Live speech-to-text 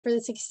for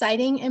this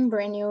exciting and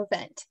brand new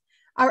event.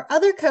 Our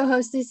other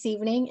co-host this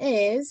evening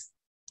is...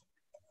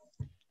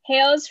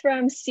 Hails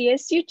from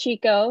CSU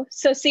Chico.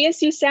 So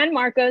CSU San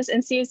Marcos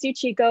and CSU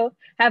Chico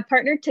have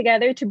partnered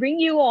together to bring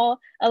you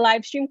all a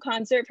live stream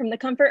concert from the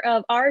comfort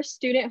of our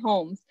student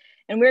homes.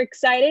 And we're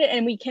excited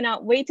and we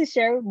cannot wait to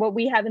share what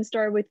we have in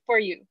store for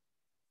you.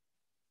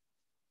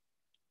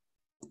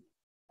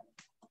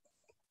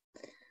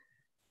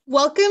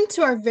 Welcome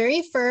to our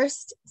very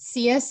first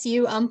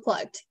CSU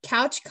Unplugged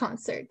couch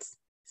concerts.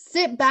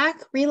 Sit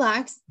back,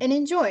 relax, and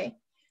enjoy.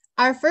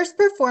 Our first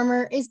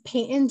performer is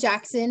Peyton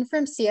Jackson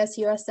from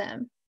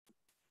CSUSM.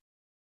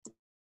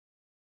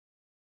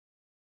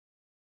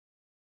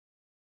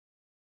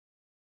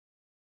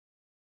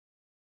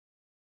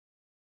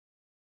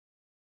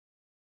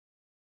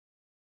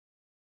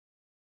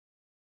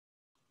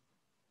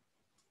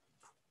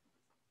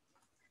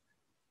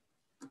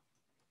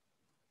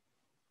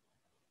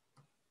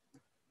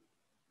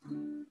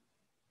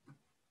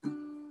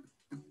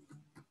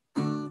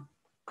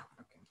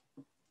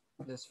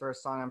 This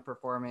first song I'm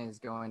performing is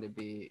going to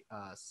be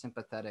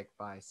Sympathetic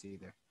by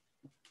Seether.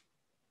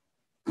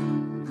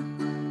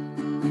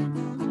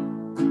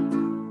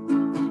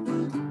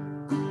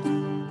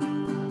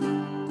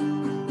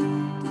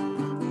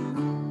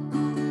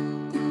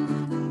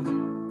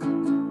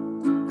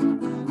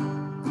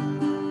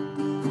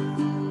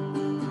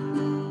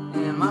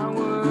 And my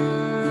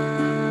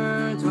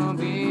words will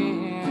be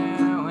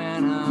here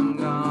when I'm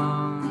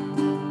gone,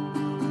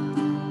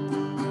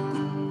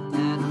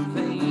 and I'm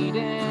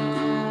fading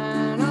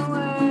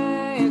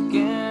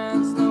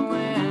against the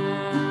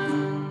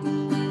wind,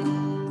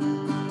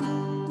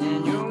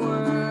 and your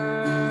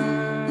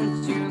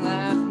words you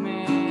left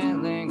me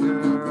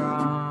linger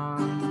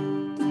on,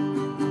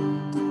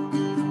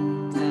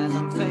 and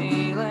I'm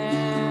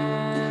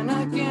failing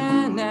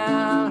again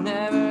now,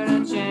 never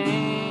to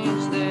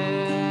change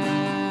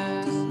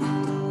this,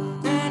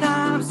 and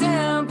I'm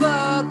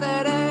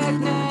sympathetic,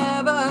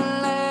 never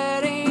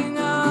letting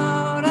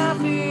out. I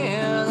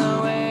feel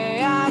the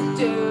way I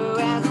do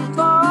as I'm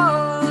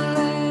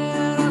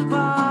falling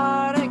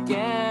apart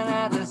again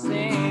at the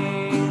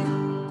seams,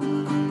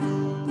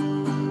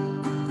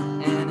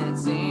 and it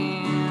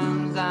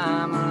seems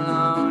I'm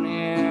alone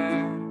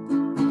here,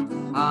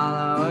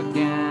 hollow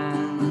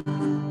again,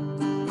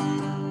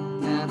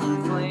 and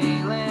I'm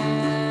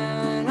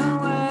flailing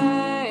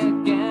away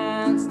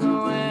against the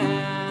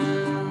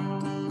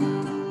wind,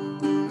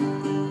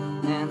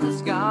 and the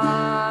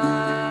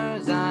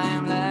scars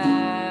I'm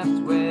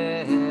left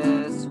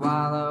with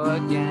swallow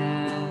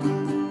again,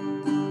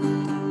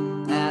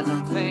 as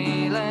I'm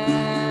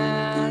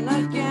failing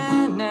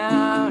again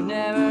now,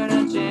 never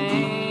to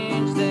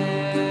change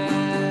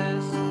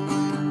this,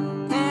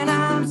 and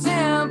I'm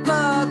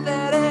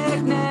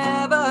sympathetic,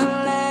 never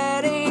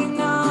letting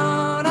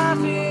out. I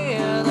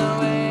feel the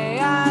way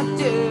I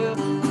do,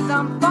 'cause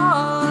I'm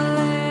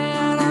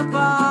falling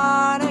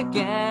apart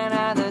again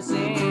at the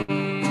seams.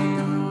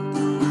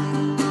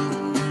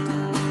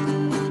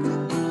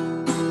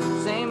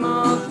 Same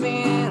old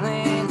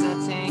feelings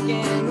are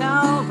taking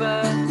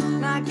over,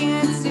 and I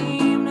can't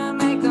seem to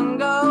make them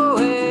go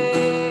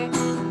away,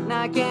 and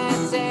I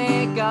can't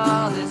take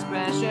all this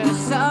pressure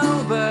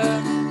sober,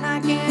 and I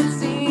can't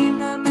seem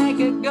to make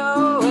it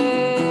go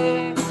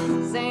away.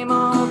 Same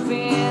old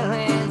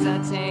feelings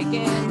are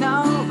taking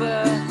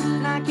over,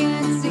 and I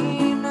can't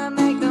seem to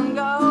make them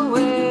go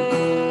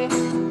away,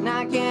 and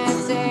I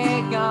can't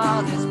take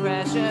all this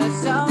pressure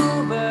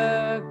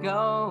sober,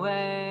 go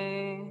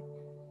away.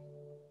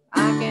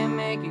 I can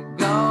make it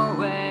go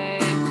away,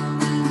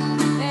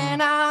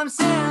 and I'm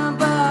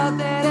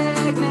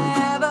sympathetic,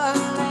 never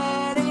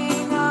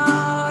letting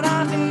out.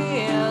 I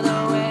feel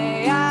the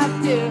way I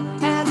do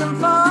as I'm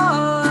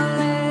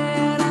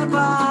falling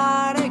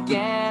apart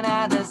again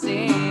at the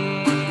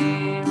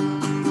seams,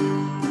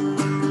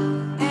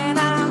 and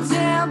I'm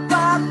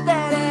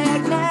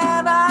sympathetic,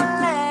 never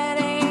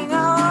letting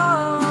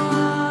out,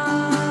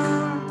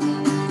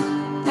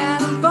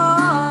 and I'm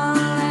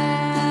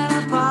falling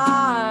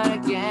apart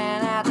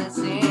again at the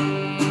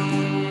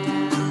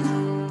seams,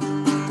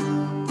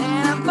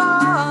 and I'm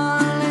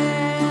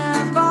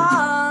falling,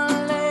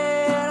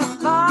 falling,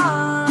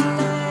 falling,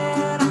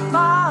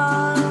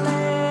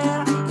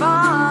 falling,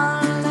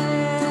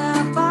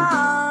 falling,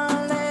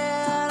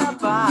 falling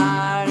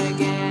apart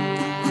again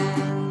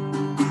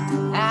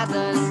at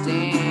the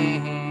seams.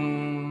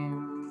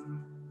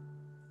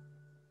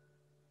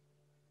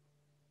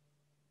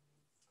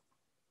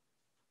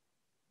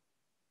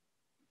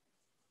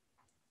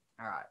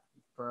 All right,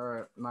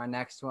 for my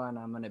next one,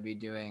 I'm going to be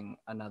doing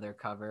another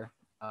cover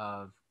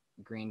of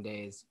Green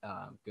Day's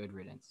Good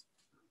Riddance.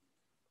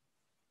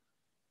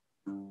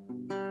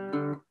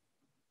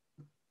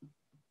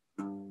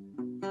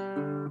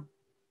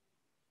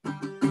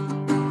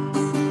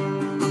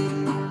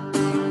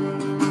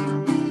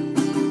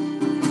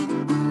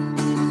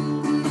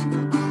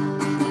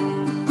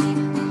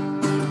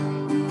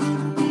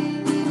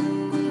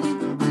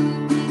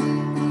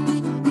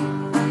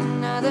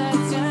 Another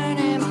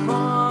turning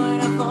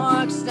point, a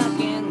fork stuck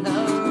in the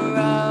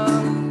road.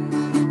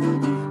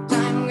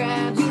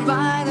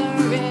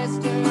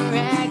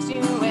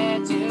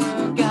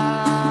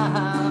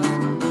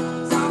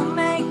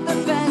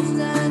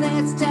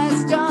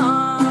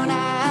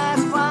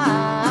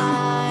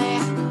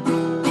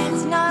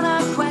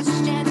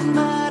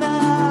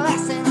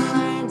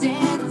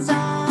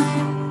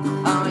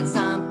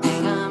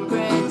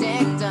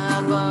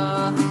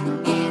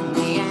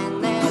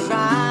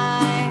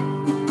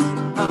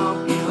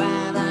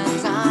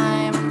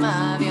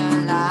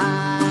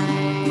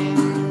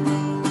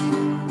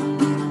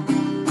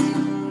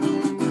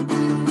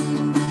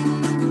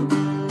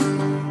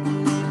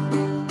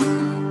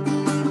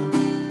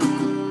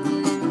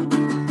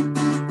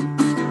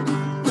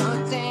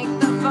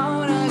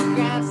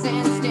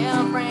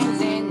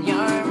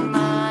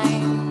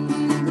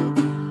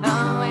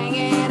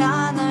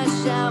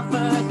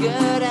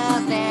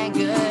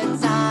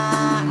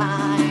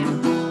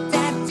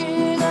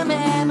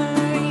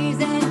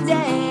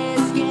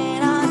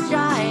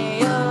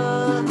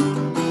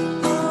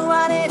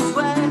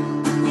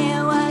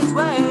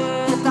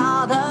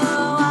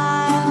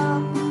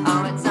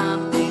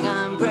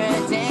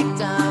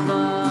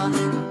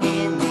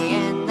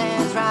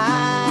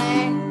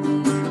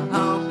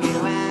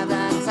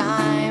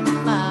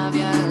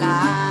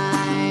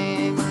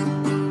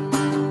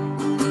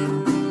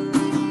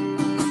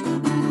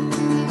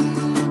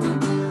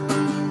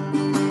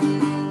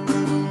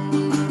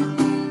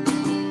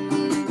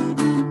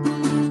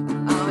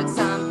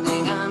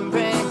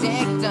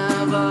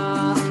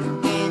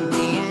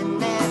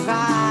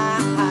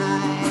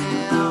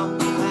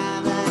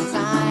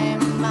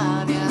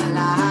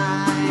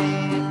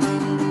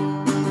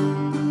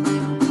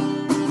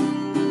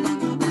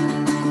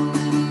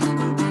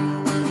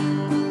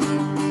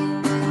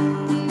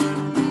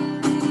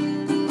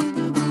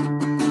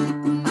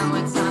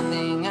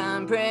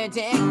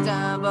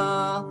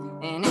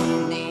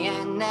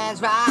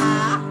 that's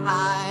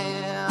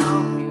right.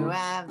 Hope you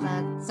have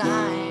the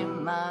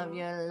time of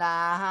your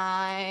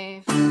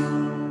life.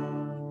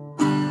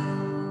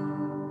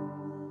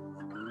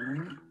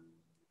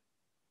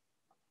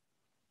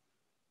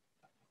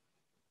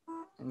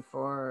 And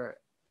for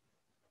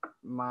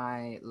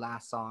my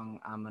last song,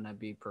 I'm gonna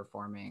be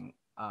performing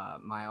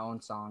my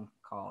own song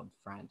called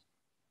Friend.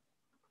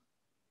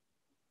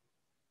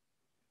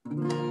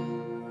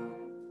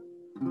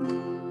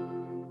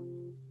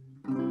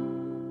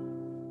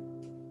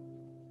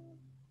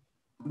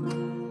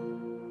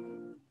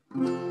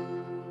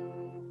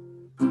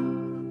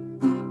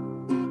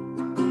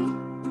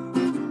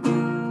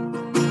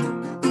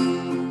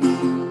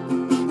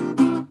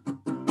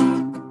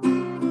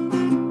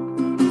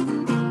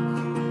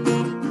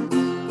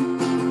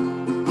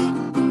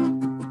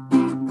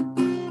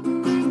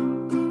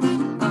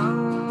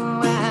 Oh,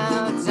 well,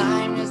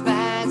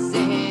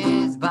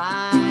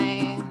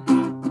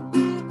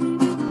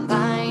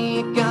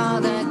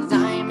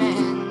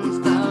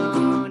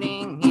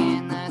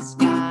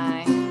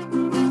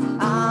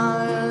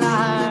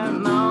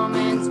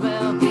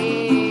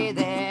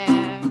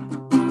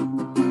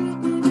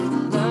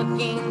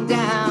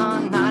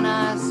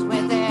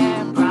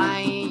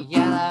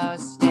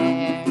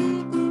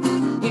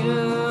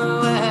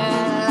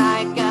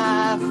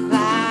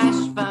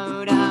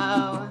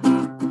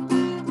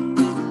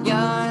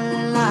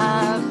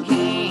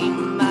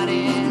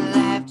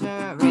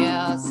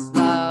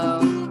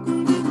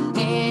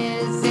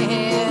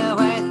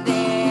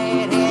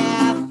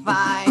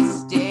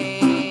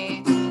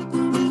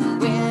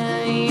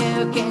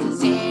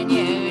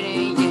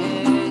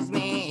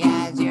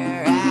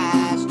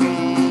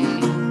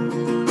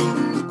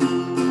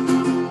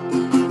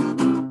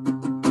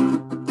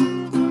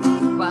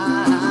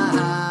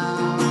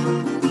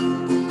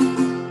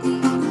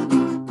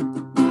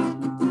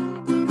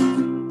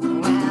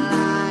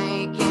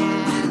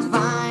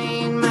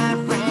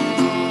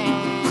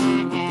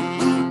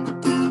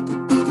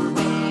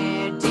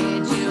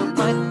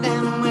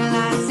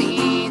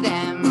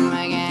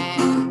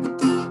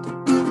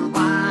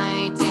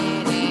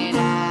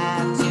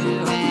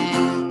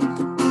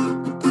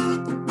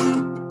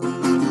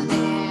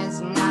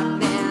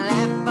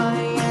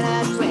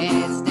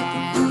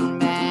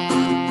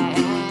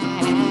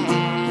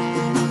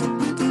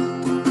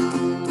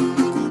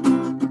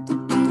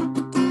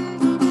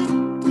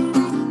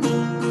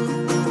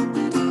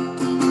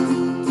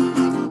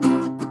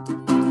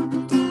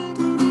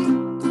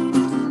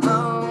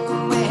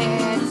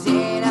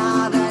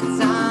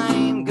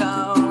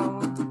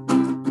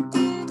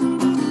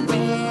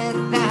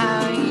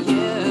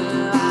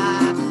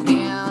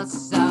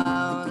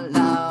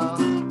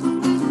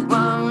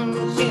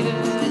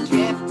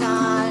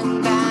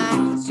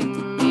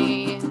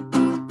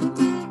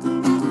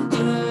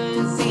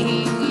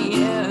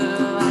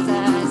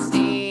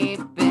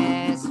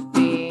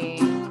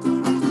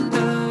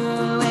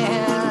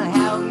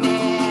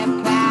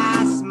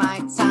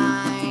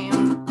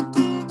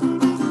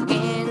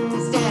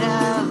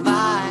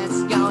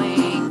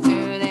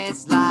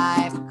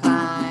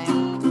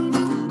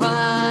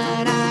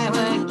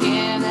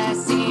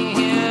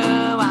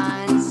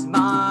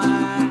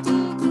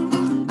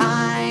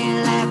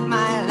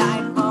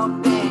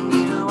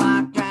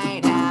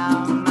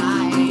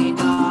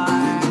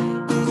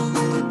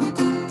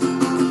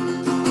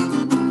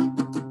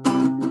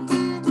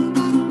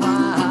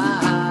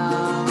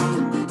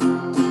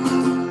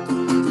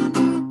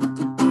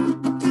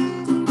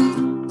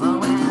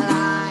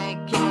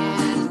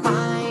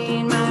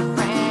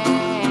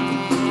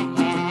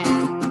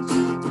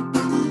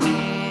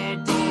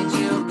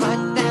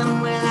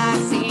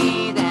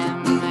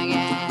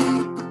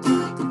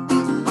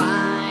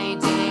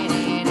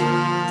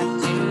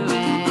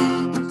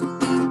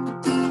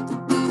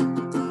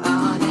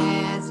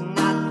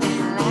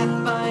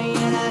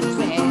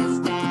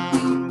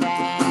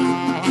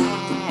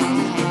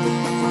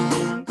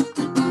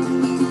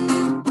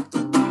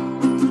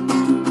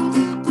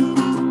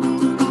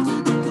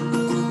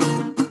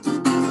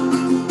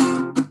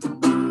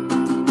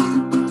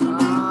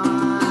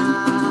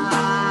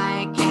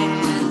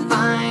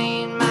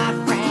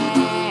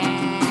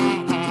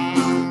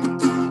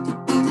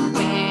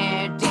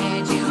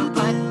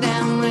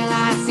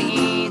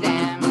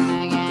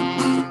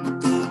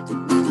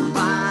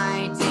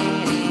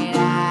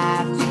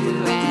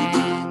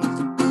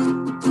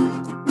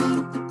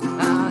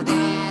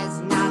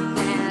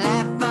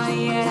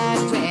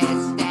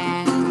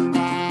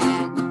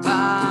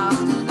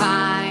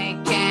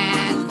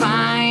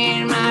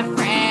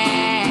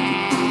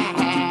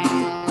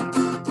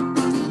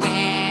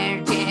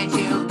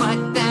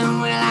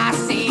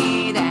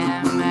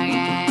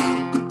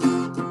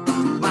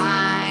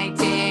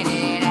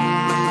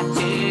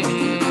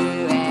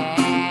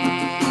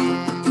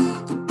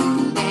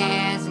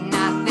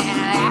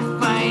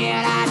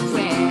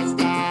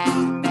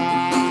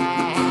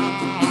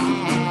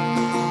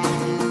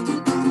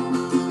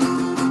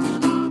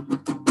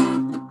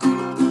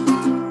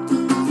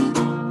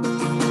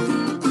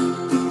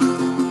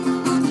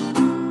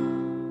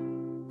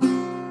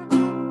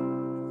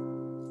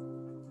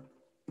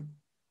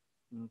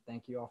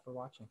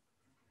 watching.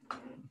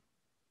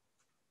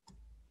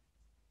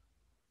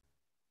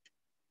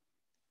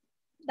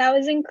 That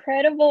was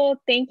incredible.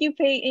 Thank you,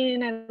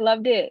 Peyton. I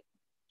loved it.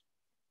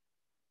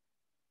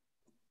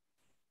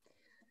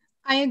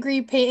 I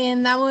agree,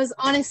 Peyton. That was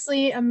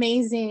honestly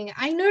amazing.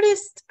 I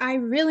noticed I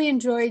really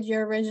enjoyed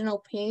your original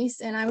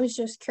piece, and I was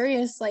just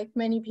curious, like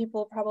many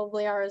people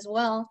probably are as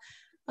well.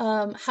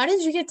 How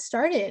did you get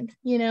started,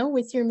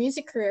 with your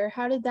music career?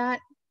 How did that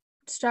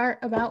start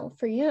about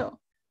for you?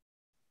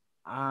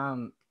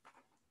 About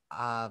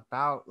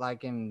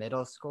like in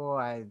middle school,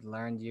 I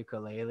learned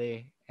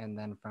ukulele, and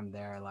then from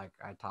there, like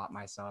I taught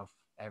myself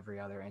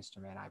every other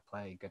instrument. I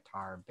play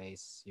guitar,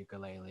 bass,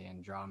 ukulele,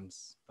 and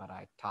drums, but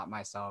I taught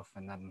myself,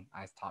 and then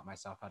I taught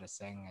myself how to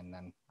sing, and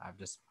then I've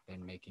just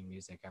been making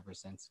music ever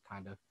since,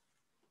 kind of.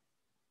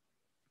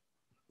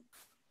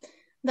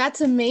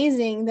 That's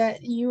amazing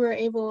that you were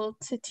able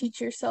to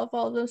teach yourself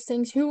all those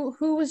things.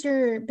 Who was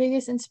your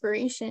biggest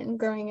inspiration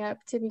growing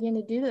up to begin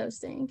to do those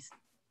things?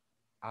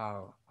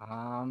 Oh,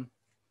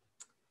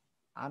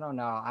 I don't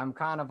know. I'm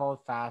kind of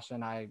old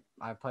fashioned. I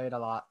played a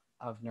lot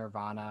of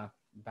Nirvana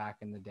back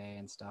in the day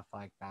and stuff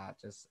like that.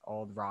 Just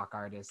old rock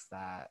artists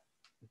that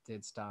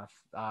did stuff.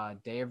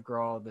 Dave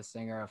Grohl, the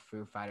singer of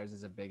Foo Fighters,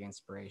 is a big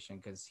inspiration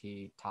because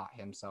he taught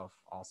himself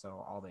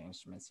also all the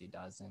instruments he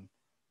does, and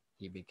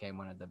he became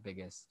one of the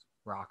biggest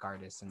rock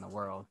artists in the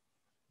world.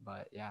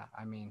 But yeah,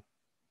 I mean,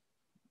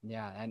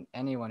 yeah, and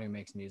anyone who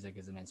makes music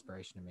is an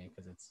inspiration to me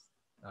because it's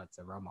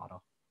a role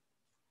model.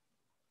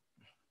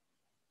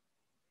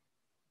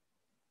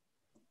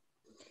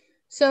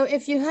 So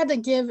if you had to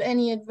give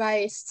any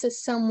advice to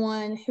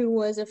someone who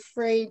was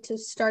afraid to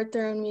start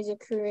their own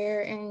music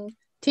career and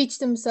teach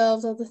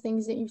themselves all the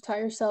things that you've taught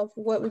yourself,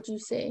 what would you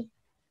say?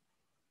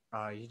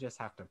 You just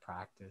have to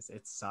practice.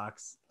 It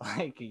sucks.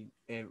 Like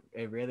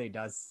it really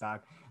does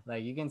suck.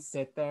 Like you can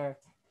sit there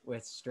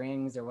with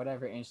strings or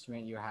whatever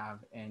instrument you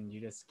have and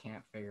you just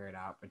can't figure it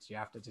out, but you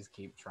have to just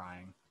keep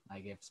trying.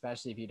 Like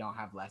especially if you don't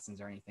have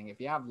lessons or anything. If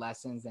you have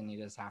lessons, then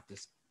you just have to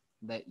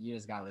you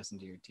just gotta listen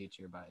to your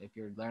teacher. But if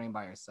you're learning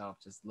by yourself,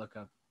 just look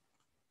up,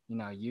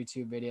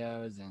 YouTube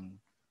videos, and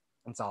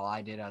that's all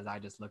I did. As I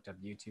just looked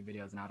up YouTube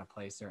videos and how to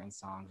play certain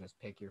songs. Just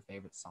pick your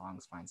favorite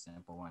songs, find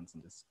simple ones,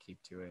 and just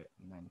keep to it,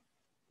 and then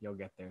you'll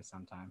get there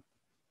sometime.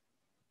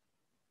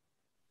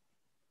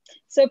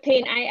 So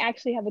Peyton, I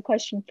actually have a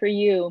question for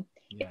you.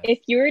 Yes. If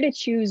you were to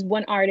choose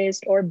one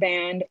artist or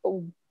band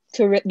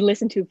to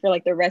listen to for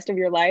like the rest of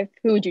your life,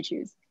 who would you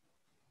choose?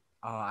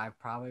 Oh, I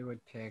probably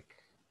would pick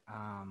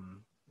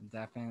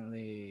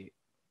definitely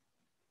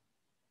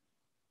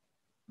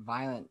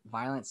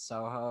Violent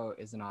Soho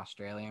is an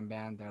Australian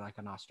band. They're like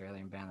an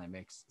Australian band that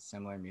makes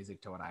similar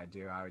music to what I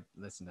do. I would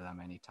listen to them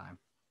anytime.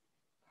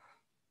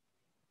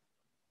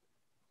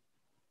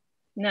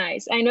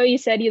 Nice. I know you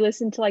said you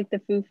listened to like the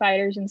Foo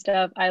Fighters and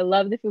stuff. I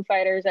love the Foo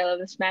Fighters. I love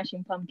the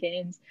Smashing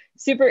Pumpkins.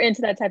 Super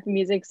into that type of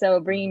music. So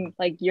bringing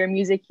like your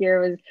music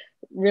here was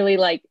really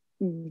like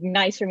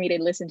nice for me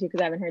to listen to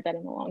because I haven't heard that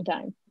in a long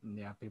time.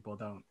 Yeah, people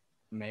don't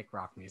make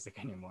rock music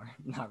anymore.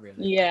 Not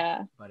really.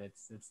 Yeah. But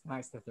it's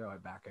nice to throw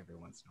it back every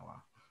once in a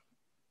while.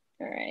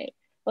 All right.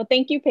 Well,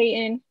 thank you,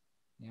 Peyton.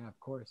 Yeah, of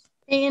course.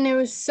 And it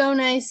was so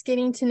nice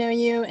getting to know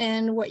you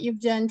and what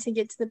you've done to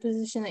get to the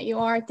position that you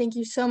are. Thank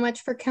you so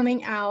much for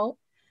coming out.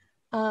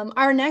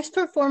 Our next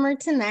performer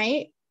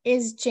tonight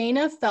is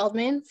Jana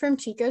Feldman from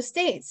Chico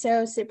State.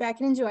 So sit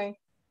back and enjoy.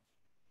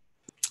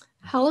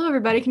 Hello,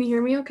 everybody. Can you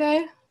hear me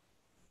okay?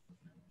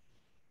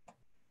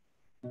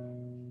 I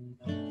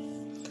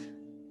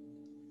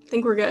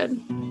think we're good.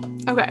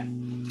 Okay.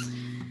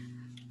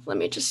 Let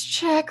me just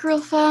check real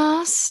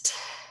fast.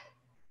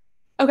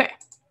 Okay.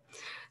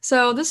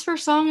 So this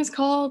first song is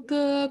called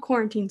the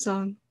Quarantine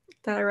Song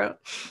that I wrote.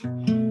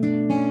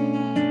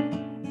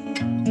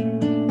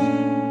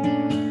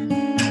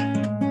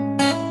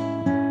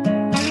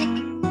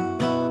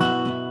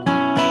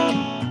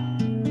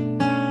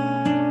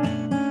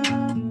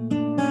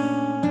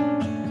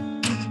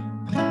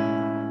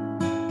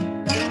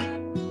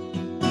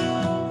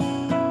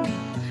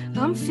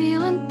 I'm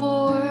feeling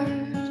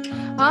bored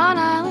on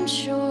island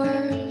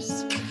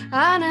shores.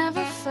 I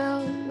never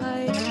felt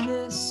like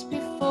this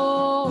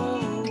before.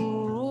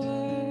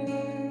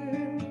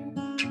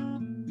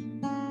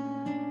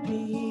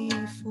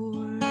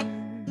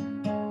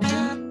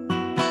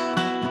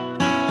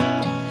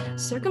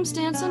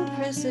 Circumstance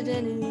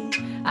unprecedented.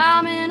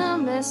 I'm in a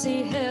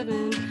messy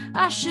heaven.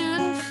 I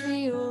shouldn't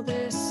feel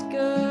this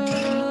good.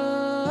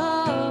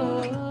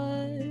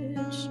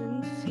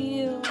 Shouldn't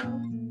feel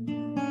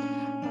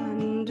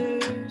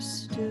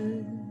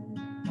understood.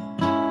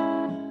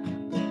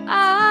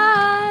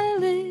 I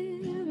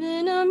live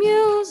in a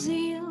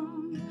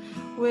museum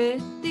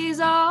with these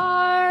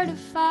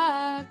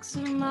artifacts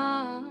of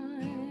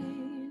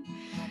mine.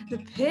 The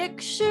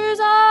pictures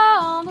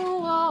on the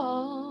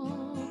wall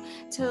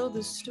tell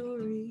the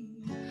story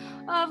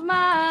of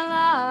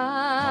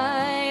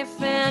my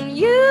life, and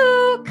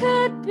you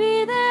could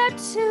be there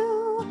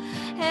too,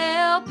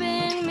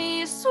 helping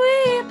me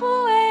sweep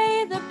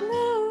away the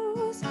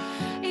blues.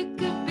 It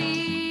could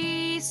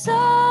be so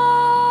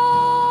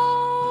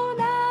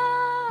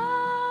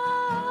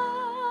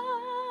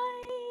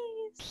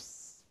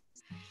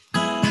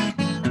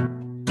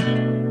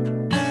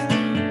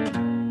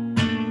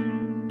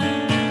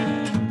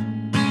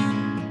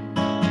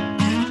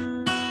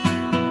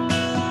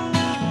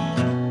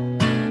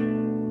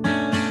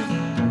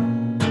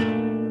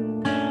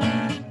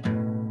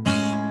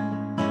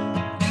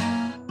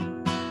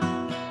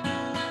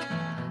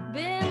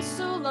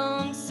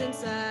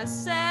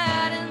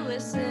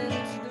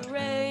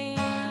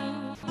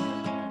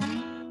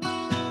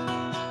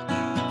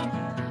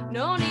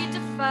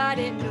ride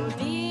it, no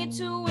need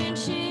to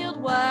windshield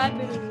wipe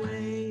it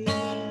away.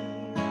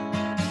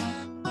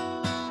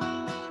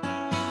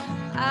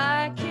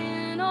 I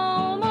can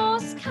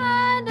almost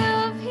kind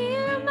of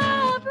hear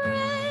my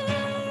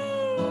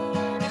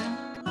brain.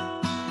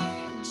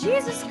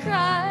 Jesus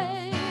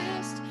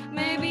Christ,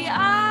 maybe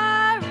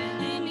I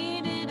really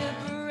needed a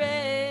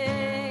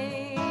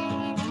break.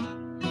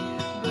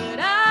 But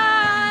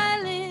I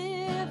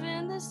live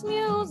in this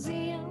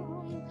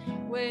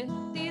museum with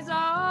these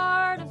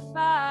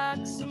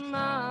artifacts of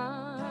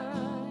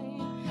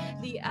mine.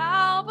 The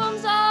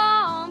albums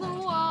on the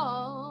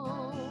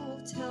wall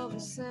tell the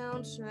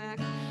soundtrack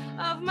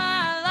of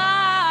my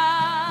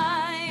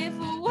life.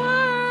 A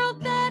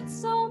world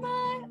that's all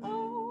my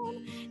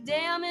own.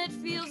 Damn, it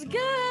feels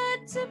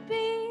good to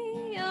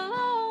be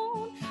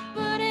alone,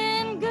 but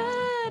in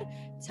good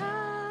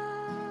time.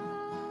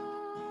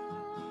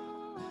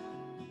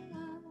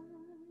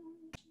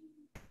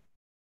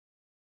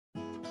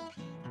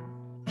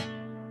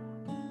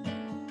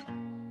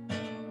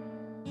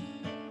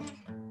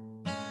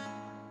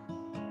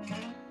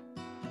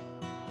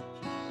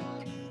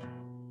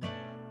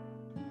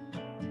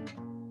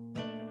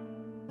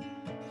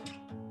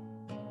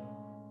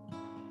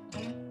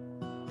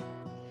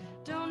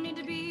 Don't need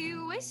to be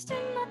wasting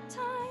my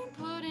time,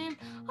 putting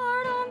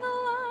art on the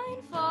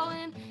line,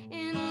 falling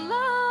in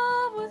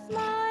love with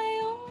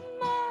my own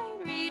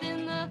mind,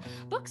 reading the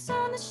books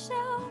on the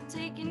shelf,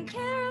 taking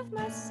care of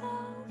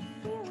myself,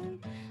 feeling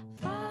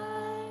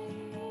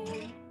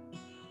fine,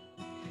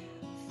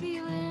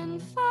 feeling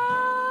fine,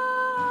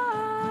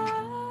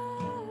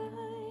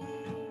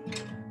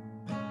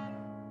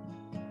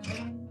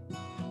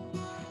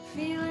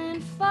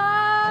 feeling fine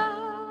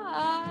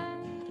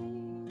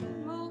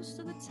most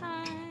of the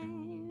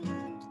time,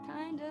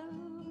 kind of.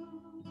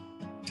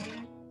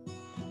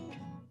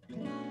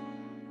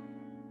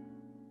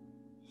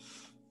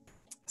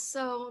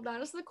 So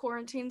that is the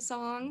quarantine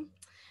song.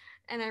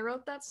 And I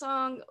wrote that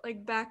song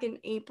like back in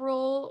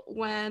April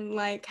when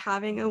like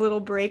having a little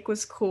break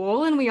was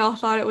cool and we all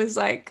thought it was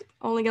like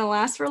only gonna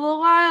last for a little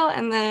while,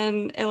 and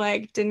then it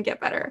like didn't get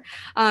better.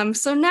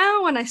 So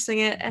now when I sing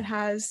it, it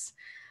has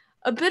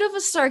a bit of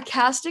a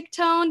sarcastic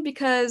tone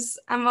because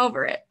I'm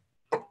over it.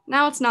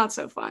 Now it's not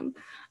so fun.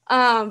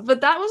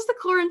 But that was the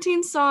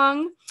quarantine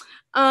song.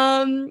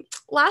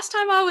 Last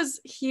time I was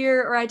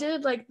here, or I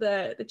did like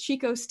the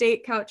Chico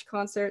State couch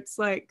concerts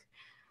like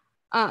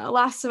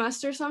last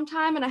semester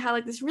sometime, and I had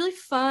like this really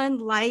fun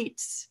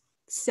light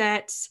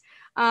set.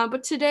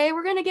 But today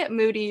we're gonna get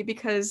moody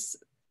because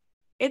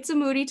it's a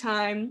moody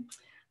time.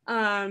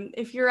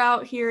 If you're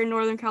out here in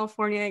Northern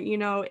California, you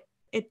know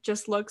it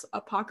just looks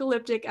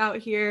apocalyptic out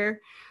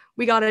here.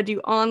 We gotta do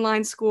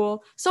online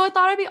school. So I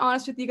thought I'd be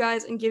honest with you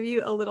guys and give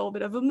you a little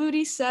bit of a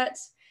moody set.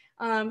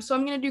 So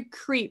I'm gonna do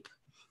Creep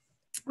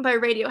by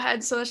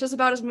Radiohead. So that's just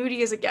about as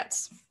moody as it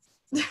gets.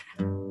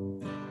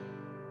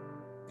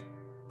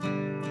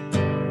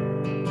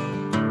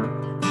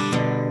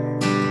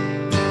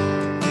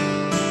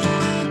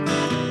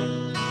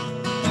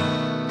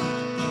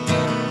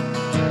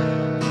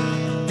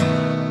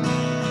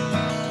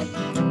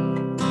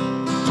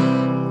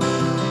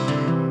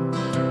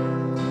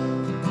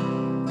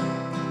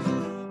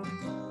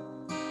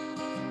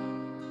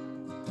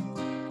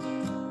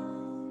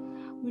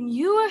 When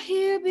you were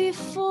here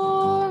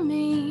before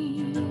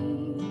me,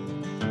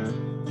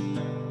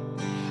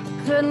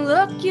 couldn't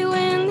look you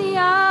in the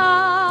eye.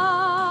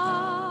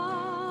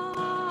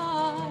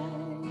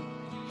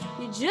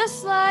 You're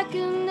just like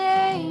an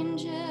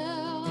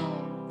angel.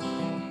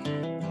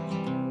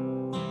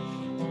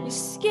 Your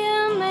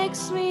skin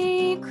makes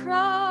me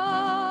cry.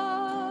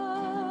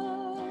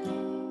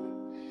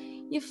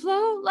 You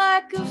float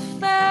like a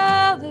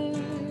feather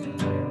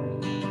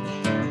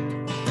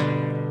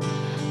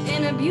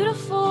in a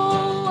beautiful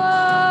world.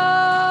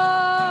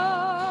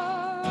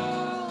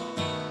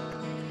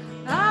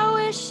 I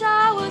wish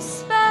I was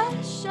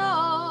special.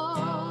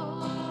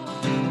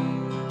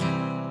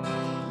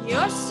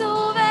 You're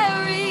so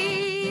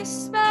very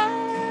special.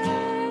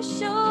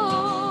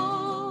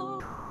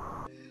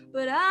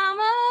 But I'm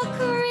a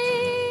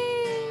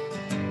creep.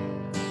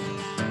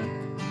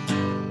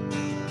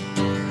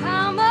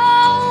 I'm a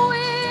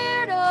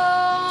weirdo.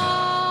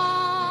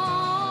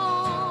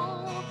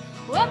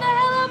 What the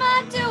hell am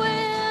I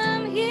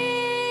doing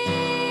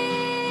here?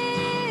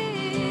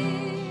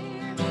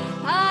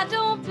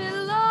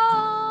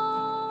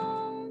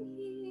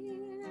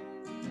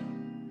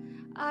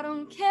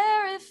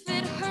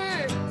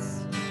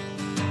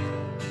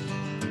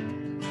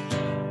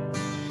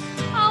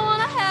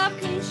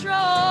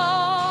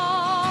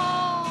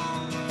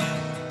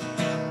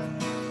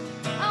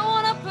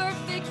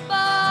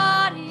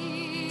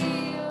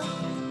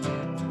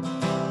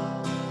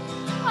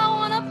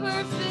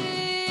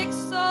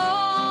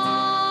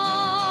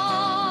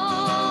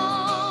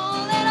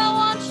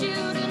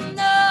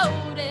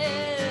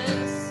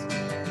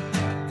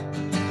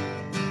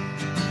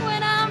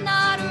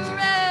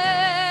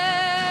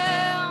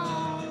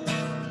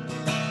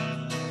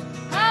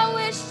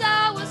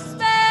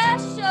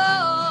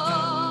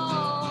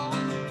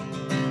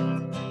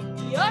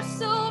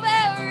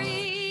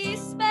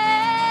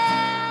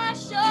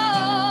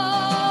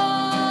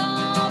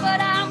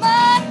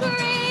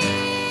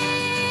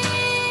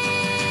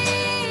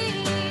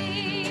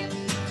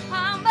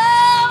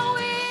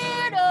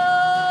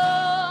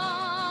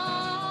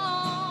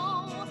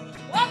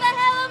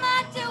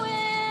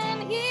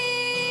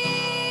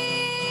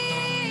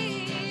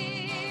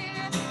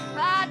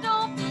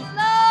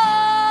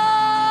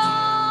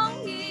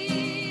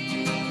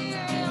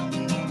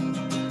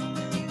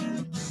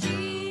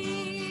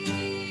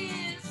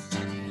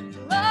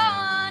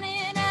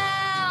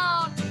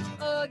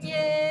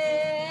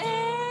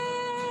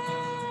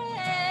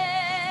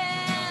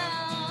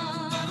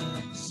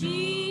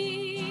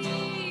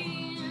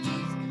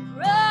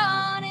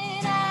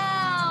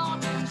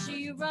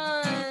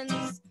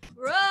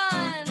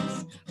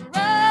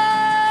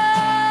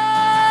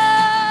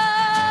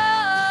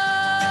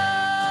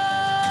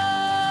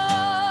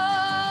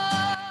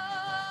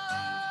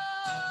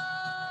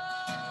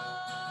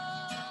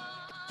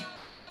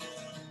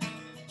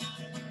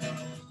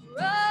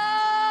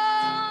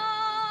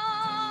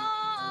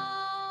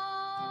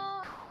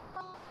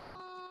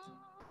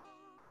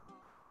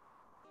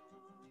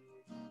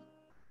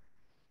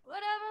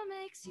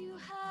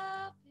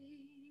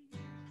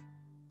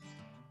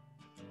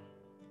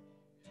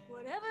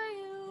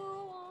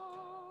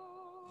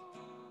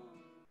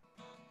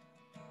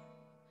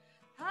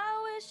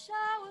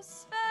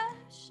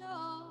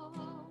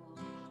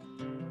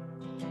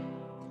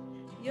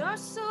 You're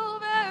so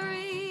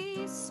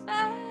very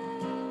special,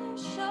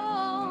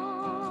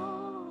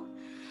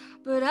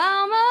 but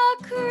I'm a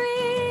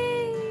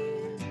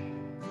creep.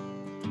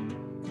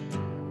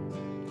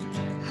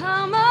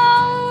 I'm a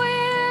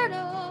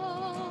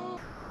weirdo.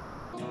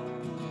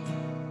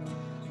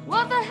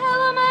 What the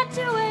hell am I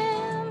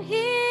doing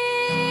here?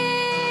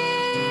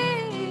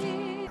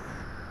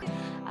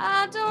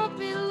 I don't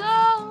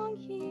belong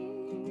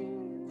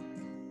here.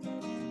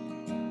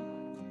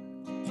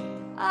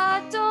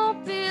 I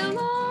don't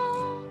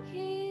belong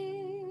here.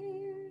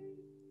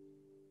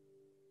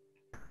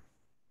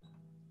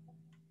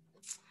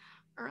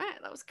 All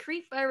right, that was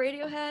Creep by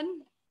Radiohead.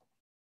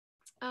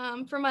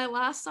 For my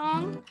last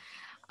song,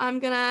 I'm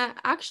gonna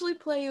actually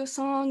play you a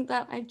song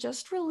that I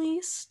just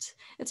released.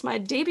 It's my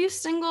debut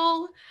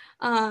single.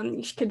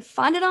 You can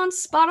find it on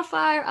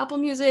Spotify or Apple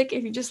Music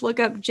if you just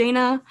look up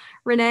Jaina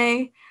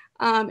Renee,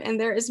 and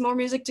there is more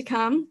music to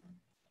come.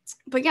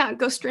 But yeah,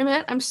 go stream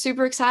it. I'm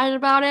super excited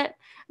about it.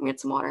 I'm gonna get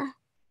some water.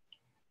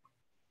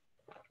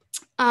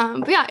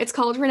 But yeah, it's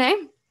called Renee,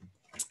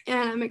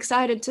 and I'm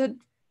excited to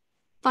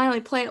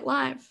finally play it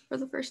live for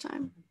the first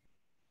time.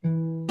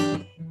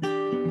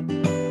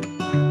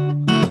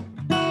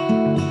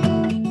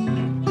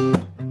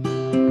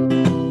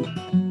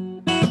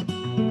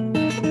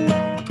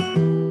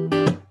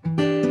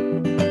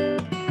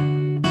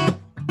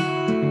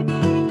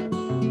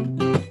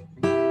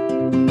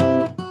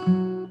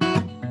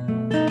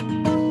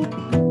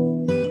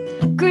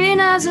 Green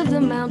eyes of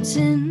the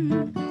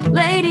mountain,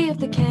 lady of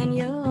the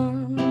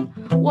canyon,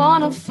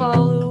 wanna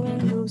follow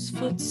in those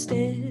footsteps.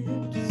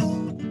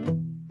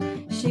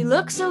 She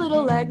looks a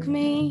little like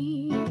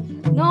me,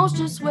 knows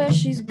just where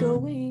she's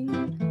going.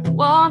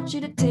 Want you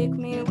to take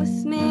me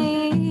with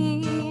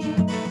me.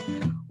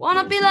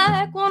 Wanna be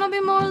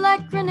more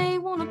like Renee.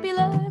 Wanna be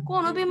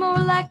more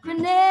like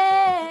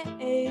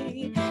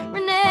Renee.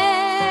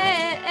 Renee.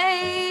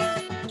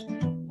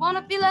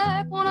 Wanna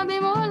be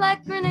more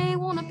like Renee. I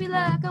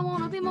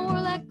wanna be more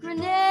like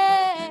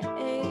Renee.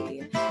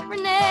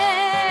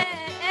 Renee.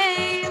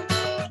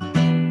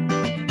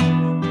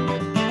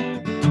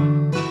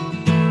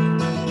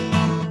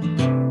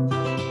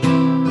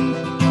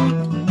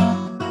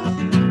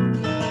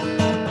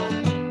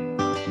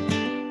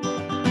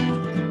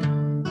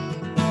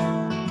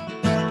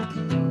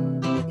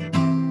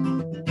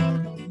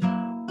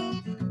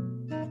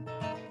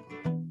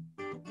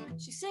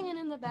 She's singing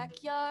in the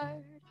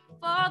backyard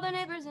for the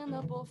neighbors and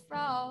the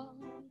bullfrogs.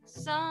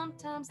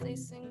 Sometimes they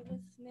sing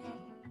with me.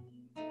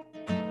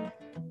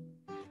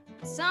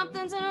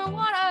 Something's in her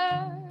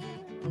water,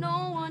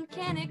 no one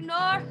can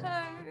ignore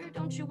her.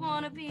 Don't you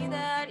wanna be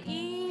that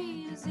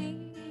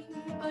easy?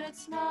 But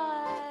it's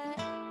not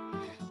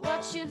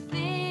what you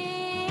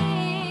think,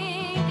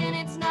 and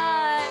it's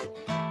not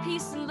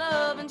peace and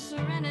love and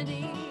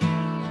serenity,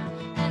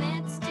 and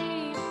it's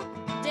deep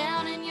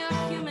down in your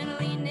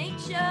humanly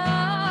nature.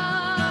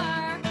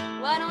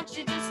 Why don't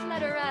you just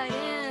let her right in?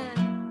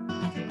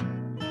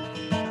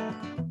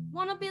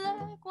 Wanna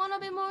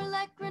be more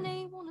like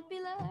Renee. Wanna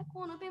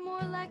be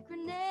more like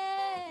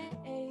Renee.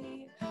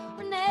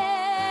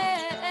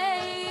 Renee.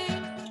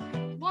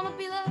 Wanna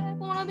be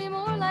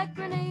more like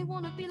Renee.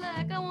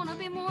 I wanna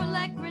be more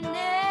like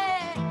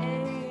Renee.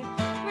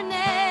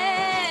 Renee.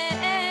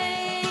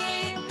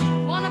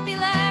 Wanna be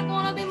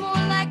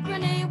more like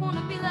Renee. I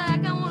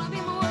wanna be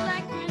more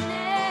like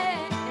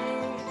Renee.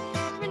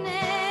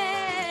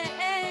 Renee.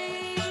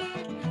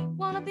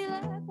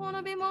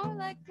 Wanna be more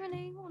like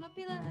Renee.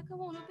 I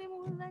wanna be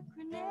more like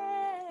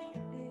Renee.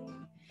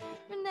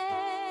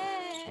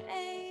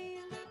 Renee.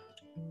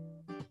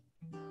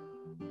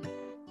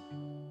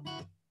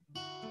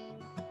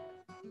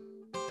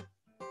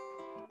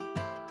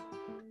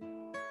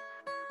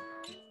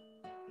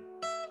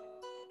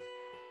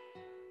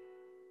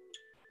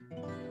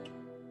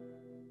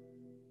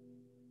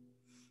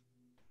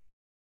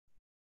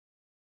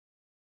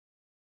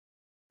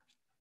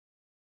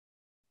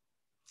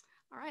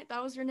 All right,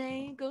 that was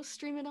Renee. Go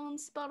stream it on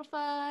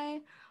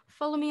Spotify.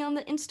 Follow me on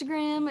the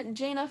Instagram,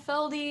 Jaina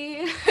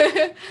Feldy.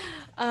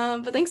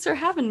 But thanks for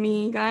having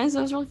me, guys.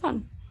 That was really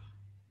fun.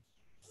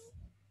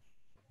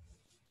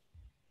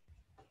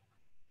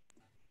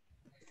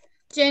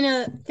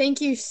 Jaina,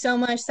 thank you so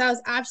much. That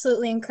was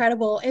absolutely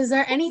incredible. Is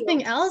there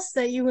anything else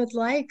that you would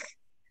like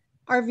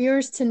our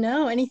viewers to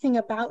know? Anything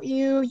about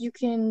you? You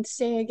can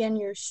say again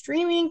your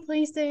streaming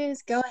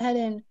places. Go ahead,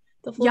 and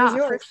the floor is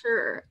yours. For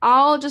sure.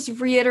 I'll just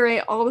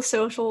reiterate all the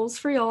socials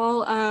for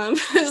y'all.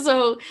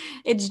 So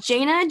it's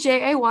Jaina,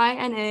 Jayna,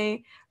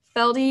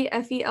 Feldy,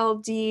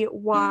 Feldy,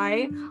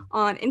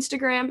 on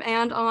Instagram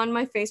and on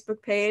my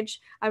Facebook page.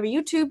 I have a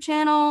YouTube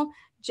channel,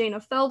 Jaina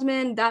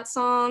Feldman. That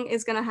song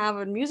is gonna have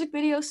a music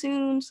video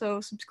soon, so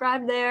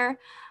subscribe there.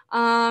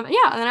 And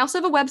then I also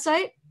have a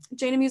website,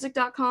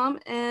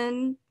 jainamusic.com,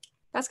 and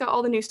that's got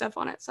all the new stuff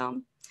on it.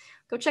 So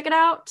go check it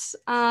out.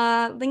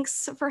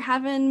 Thanks for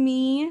having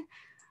me.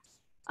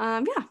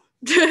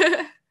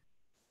 It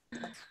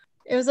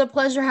was a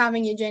pleasure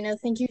having you, Jaina.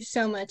 Thank you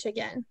so much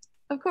again.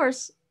 Of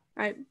course.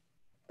 All right.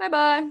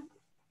 Bye-bye.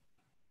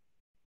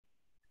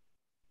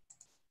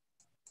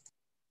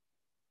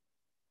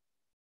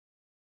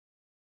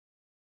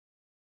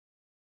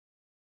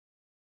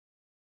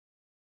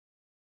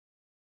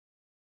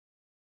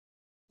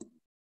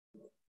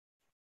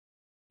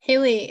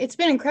 Haley, it's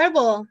been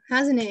incredible,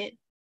 hasn't it?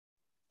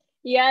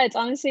 Yeah, it's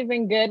honestly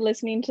been good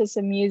listening to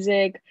some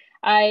music.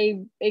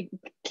 It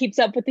keeps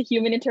up with the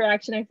human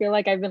interaction. I feel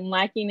like I've been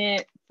lacking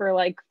it for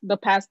like the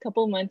past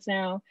couple months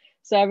now.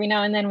 So every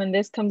now and then when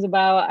this comes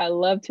about, I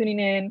love tuning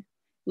in,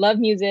 love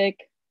music.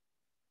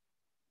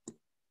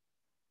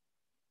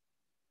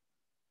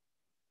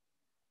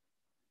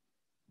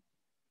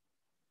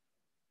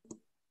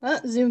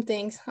 Zoom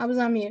things. I was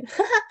on mute.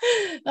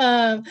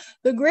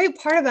 The great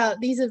part about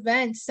these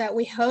events that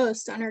we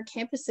host on our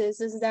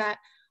campuses is that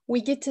we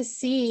get to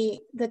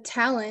see the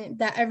talent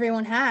that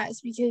everyone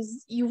has,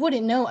 because you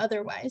wouldn't know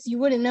otherwise. You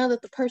wouldn't know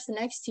that the person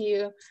next to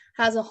you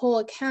has a whole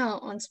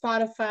account on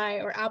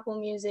Spotify or Apple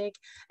Music.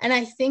 And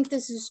I think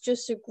this is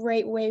just a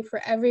great way for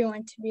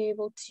everyone to be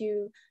able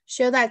to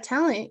show that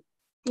talent.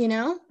 I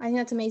think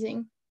that's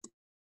amazing.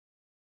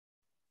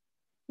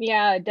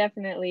 Yeah,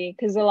 definitely.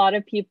 Because a lot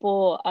of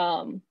people,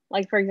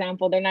 like for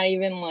example, they're not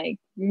even like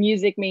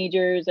music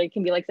majors, or it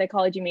can be like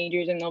psychology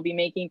majors, and they'll be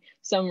making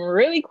some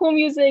really cool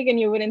music, and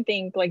you wouldn't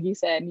think, like you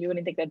said, you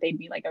wouldn't think that they'd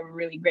be like a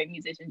really great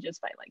musician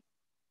just by like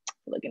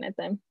looking at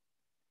them.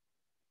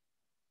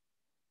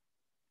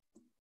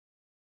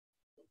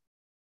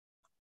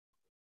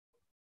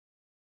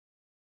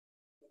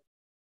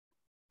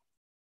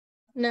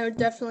 No,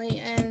 definitely.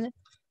 And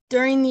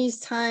during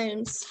these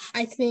times,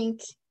 I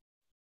think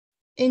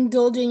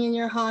indulging in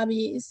your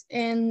hobbies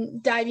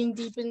and diving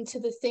deep into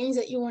the things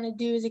that you want to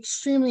do is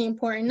extremely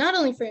important, not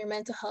only for your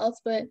mental health,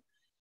 but,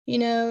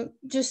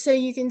 just so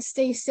you can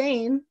stay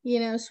sane,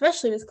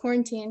 especially with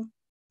quarantine.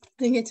 I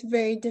think it's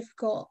very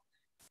difficult.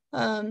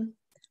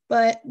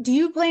 But do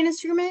you play an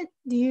instrument?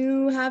 Do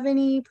you have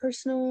any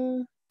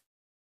personal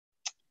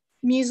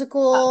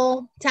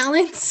musical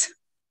talents?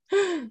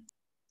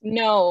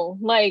 No,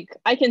 like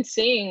I can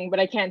sing, but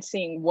I can't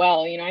sing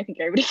well. I think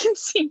everybody can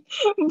sing,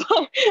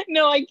 but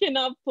no, I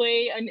cannot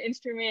play an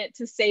instrument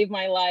to save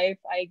my life.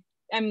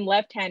 I'm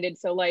left-handed,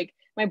 so like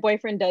my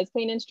boyfriend does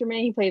play an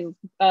instrument. He plays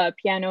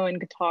piano and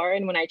guitar,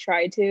 and when I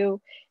try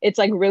to, it's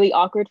like really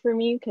awkward for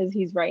me because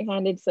he's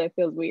right-handed, so it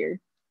feels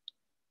weird.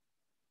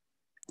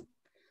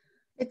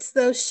 It's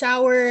those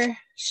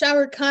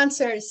shower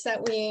concerts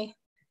that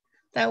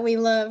we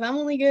love. I'm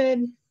only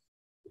good.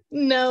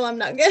 No, I'm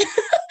not good.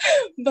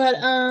 But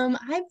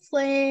I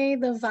play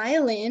the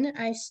violin.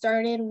 I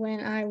started when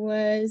I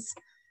want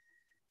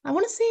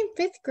to say in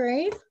 5th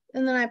grade,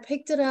 and then I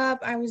picked it up.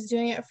 I was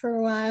doing it for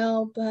a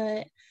while,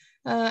 but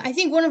I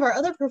think one of our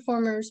other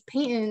performers,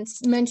 Peyton,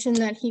 mentioned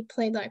that he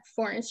played like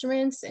 4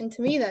 instruments, and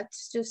to me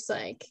that's just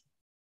like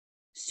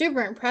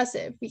super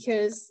impressive,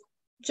 because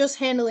just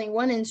handling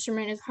one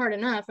instrument is hard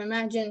enough.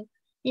 Imagine,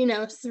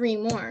 3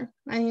 more.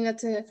 I think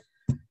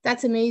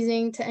that's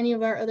amazing. To any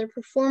of our other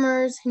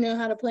performers who know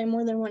how to play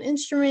more than one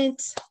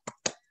instrument,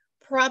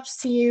 props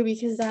to you,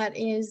 because that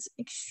is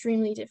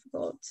extremely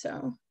difficult.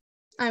 So,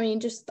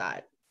 just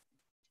that.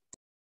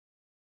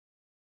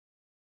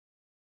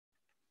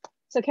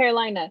 So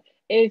Carolina,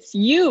 if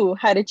you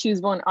had to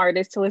choose one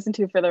artist to listen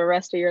to for the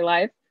rest of your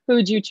life, who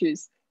would you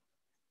choose?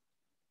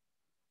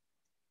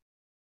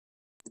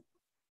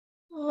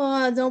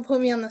 Oh, don't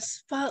put me on the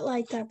spot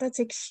like that. That's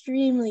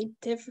extremely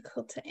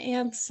difficult to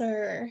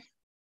answer.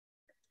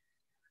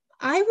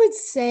 I would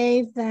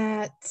say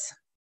that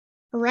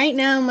right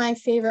now my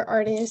favorite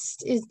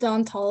artist is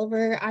Don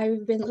Toliver.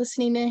 I've been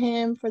listening to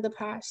him for the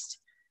past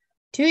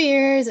 2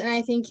 years, and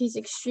I think he's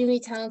extremely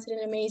talented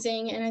and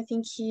amazing, and I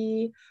think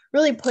he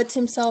really puts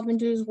himself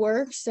into his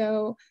work.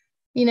 So,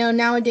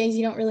 nowadays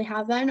you don't really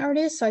have that in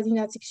artists, so I think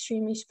that's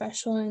extremely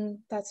special, and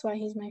that's why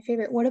he's my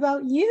favorite. What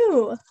about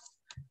you?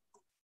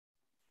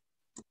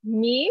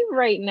 Me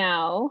right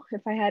now,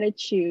 if I had to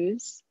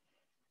choose,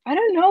 I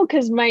don't know,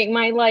 because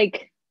my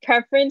like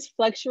preference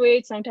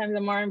fluctuates. Sometimes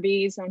I'm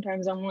R&B,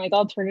 sometimes I'm like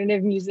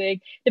alternative music.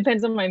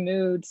 Depends on my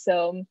mood.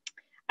 So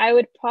I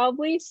would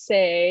probably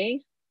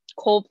say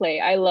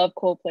Coldplay. I love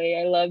Coldplay.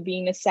 I love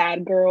being a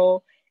sad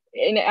girl.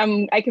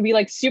 And I could be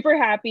like super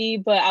happy,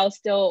 but I'll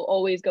still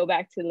always go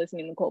back to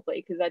listening to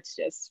Coldplay because that's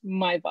just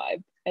my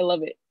vibe. I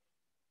love it.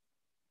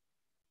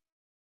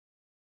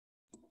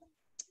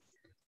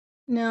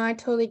 No, I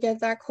totally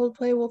get that.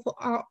 Coldplay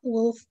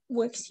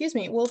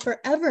will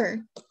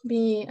forever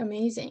be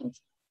amazing.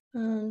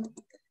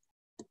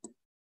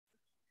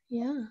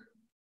 Yeah.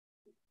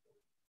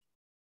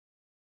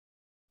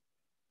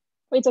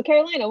 Wait, so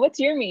Carolina, what's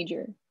your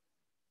major?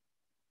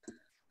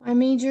 My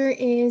major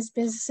is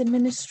business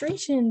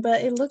administration,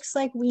 but it looks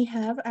like we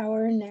have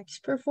our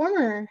next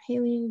performer.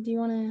 Haley, do you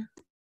want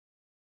to?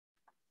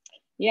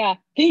 Yeah,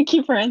 thank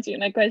you for answering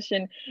that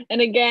question.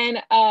 And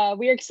again,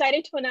 we are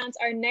excited to announce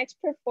our next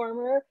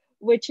performer,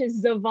 which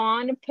is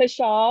Zavon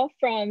Pashaw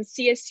from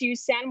CSU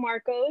San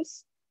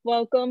Marcos.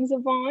 Welcome,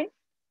 Zavon.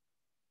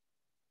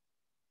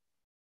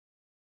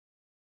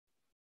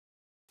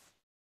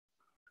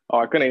 Oh,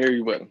 I couldn't hear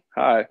you, but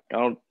hi.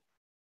 Can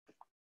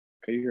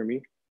you hear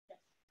me?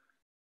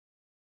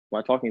 Am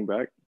I talking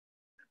back?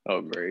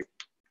 Oh, great.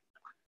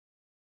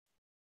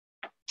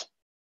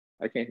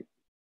 I can't.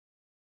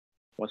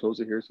 Am I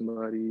supposed to hear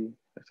somebody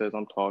that says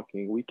I'm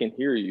talking? We can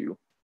hear you.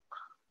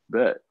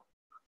 Bet.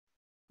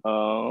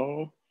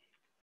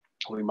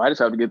 We might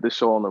just have to get this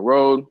show on the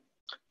road.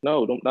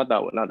 No, not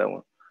that one, not that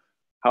one.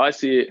 How I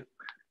see it,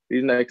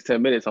 these next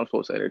 10 minutes, I'm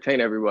supposed to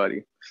entertain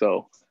everybody.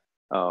 So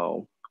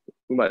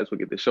we might as well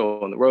get the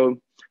show on the road.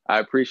 I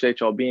appreciate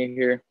y'all being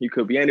here. You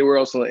could be anywhere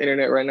else on the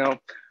internet right now,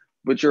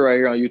 but you're right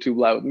here on YouTube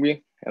Live with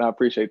me, and I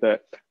appreciate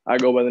that. I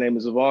go by the name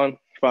of Zavon.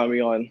 Find me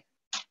on,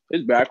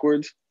 it's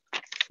backwards,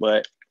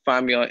 but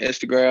find me on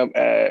Instagram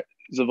at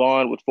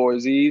Zavon with 4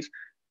 Z's,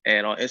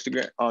 and on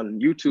Instagram, on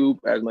YouTube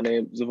as my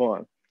name,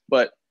 Zavon.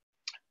 But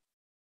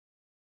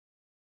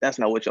that's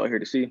not what y'all here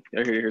to see.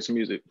 You're here to hear some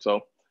music.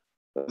 So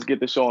let's get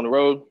this show on the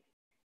road.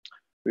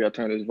 We gotta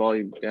turn this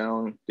volume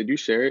down. Did you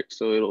share it?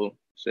 So it'll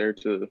share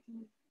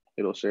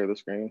the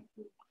screen.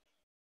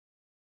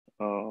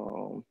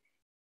 All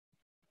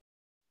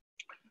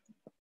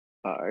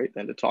right,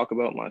 and to talk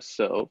about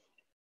myself,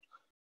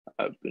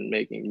 I've been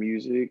making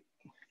music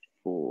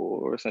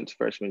since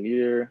freshman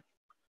year.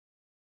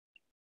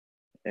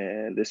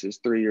 And this is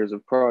 3 years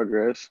of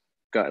progress.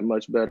 Gotten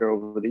much better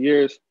over the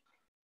years,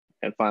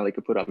 and finally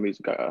could put out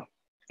music I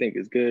think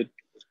is good.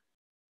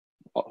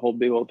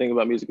 Big whole thing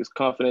about music is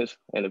confidence,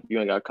 and if you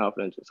ain't got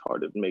confidence, it's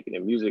hard to make it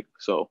in music.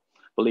 So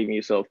believe in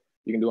yourself,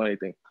 you can do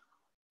anything.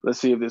 Let's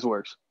see if this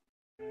works.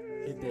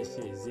 Hit that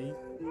shit, Z.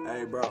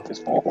 Hey, bro. It's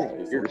So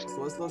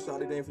what's little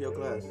shawty name for your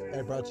class?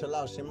 Hey, bro, chill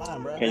out. She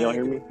mine, bro. Can y'all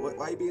hear me?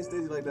 Why you being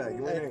stingy like that?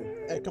 Give me a name.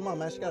 Hey, come on,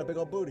 man. She got a big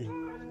old booty.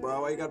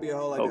 Bro, why you gotta be a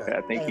hoe like that? Okay,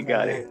 I think you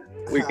got it.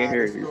 We can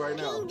hear you. Right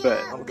now. But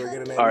I'm gonna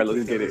get a name. all right,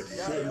 let's get it.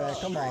 Shit, man.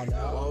 Come on,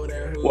 now.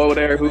 Whoa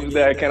there, who's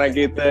that? Can I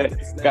get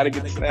that? Gotta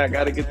get the snap,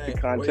 gotta get the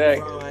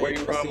contact. Where you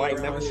from? I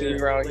ain't never seen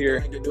you around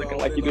here. Looking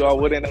like you do, I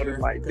wouldn't know this,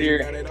 my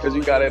dear. Cause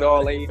you got it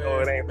all and you know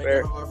it ain't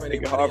fair.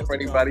 Make it hard for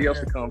anybody else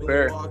to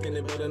compare. I'll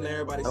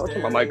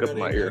turn my mic up in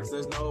my ear.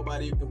 I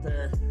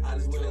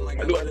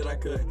do it.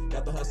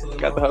 Got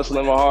the hustle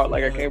in my heart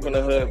like I came from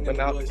the hood, but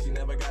now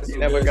you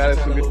never got it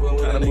so good.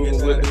 Kind of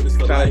moving with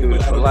it, trying to do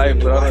this for life,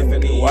 but I don't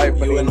need a wife. I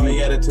think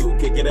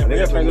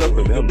that turns it up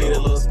for them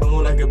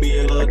though. I could be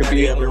a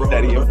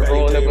daddy if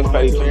rolling up a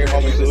face, your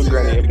mama's little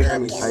granny.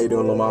 How you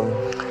doing, little mama?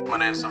 My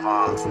name's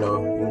Savon. You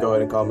know, you can go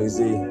ahead and call me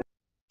Z.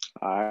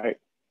 All right.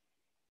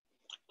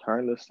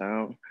 Turn the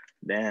sound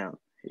down.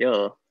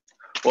 Yo.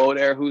 Whoa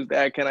there, who's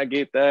that? Can I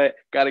get that?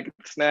 Gotta get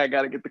the snag,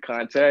 gotta get the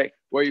contact.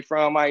 Where you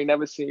from? I ain't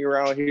never seen you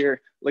around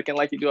here. Looking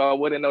like you do, I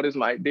wouldn't know this,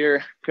 my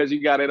dear. Cause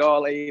you got it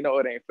all and you know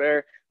it ain't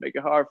fair. Make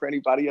it hard for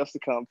anybody else to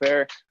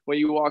compare. When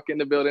you walk in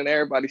the building,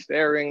 everybody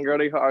staring, girl,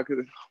 they hard cause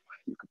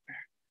you compare.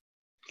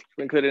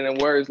 Been put it in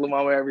words, little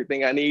mama,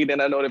 everything I need,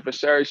 and I know that for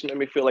sure. She made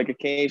me feel like a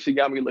king. She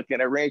got me looking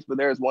at rings, but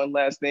there's one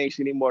last thing.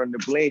 She need more than the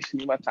blink. She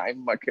need my time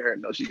and my care.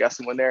 No, she got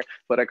someone there,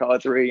 but I call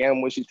it 3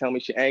 a.m. when she tell me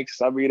she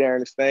anxious. I'll be there in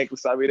the stank,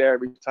 cause I'll be there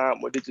every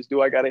time. What bitches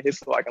do? I gotta hit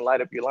so I can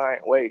light up your line.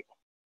 Wait,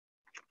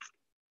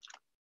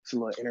 it's a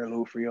little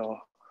interlude for y'all.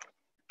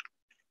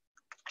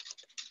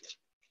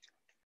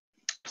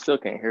 Still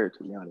can't hear it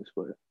to be honest,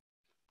 but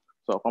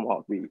so if I'm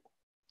off beat,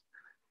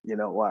 you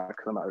know why?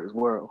 Cause I'm out of this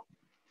world.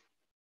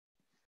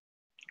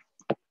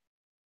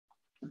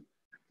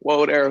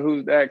 Whoa there,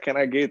 who's that? Can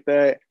I get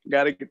that?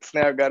 Gotta get the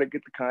snap, gotta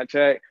get the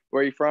contact.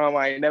 Where you from?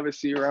 I ain't never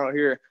see you around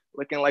here.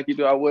 Looking like you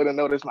do, I wouldn't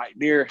know this, my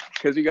dear.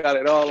 Cause you got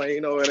it all and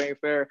you know it ain't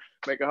fair.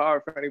 Make it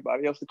hard for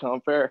anybody else to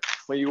compare.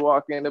 When you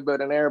walk in the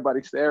building,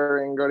 everybody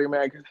staring, girl, they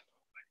mad cause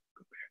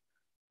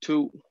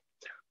to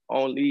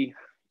only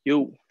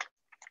you.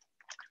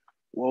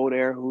 Whoa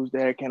there, who's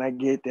that? Can I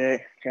get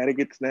that? Gotta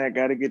get the snack,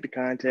 gotta get the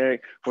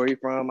contact. Where you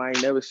from? I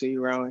ain't never seen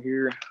you around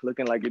here.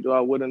 Looking like you do, I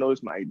wouldn't know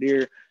this, my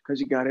dear. Cause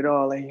you got it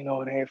all and you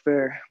know it ain't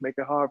fair. Make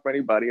it hard for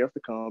anybody else to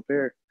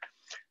compare.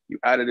 You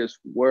out of this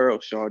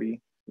world,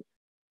 shorty.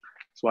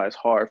 That's why it's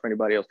hard for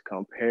anybody else to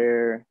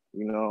compare.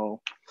 You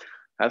know,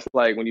 that's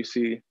like when you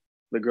see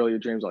the girl of your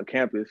dreams on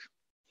campus.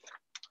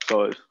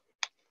 So it's,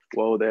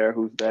 whoa there,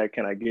 who's that?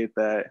 Can I get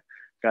that?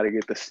 Gotta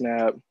get the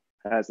snap,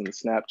 as in the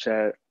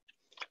Snapchat.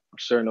 I'm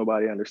sure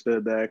nobody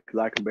understood that because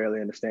I can barely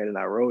understand it and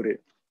I wrote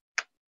it.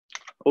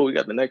 Oh, we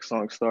got the next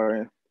song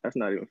starting. That's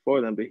not even for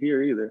them to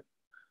hear either.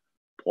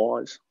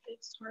 Pause.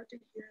 It's hard to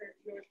hear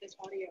this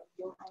audio,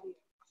 your audio.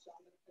 So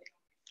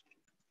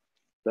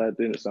That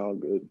didn't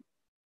sound good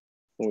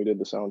when we did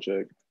the sound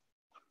check.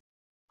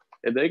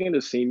 If they can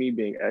just see me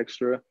being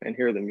extra and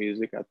hear the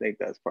music, I think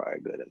that's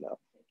probably good enough.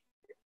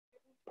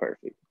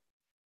 Perfect.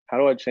 How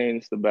do I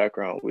change the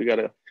background? We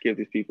gotta give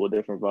these people a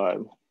different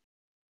vibe.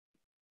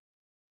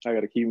 I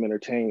gotta keep them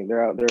entertained.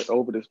 They're out there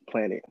over this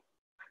planet.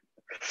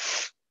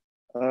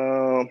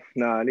 Nah,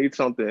 I need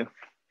something.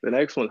 The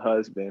next one's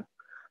husband.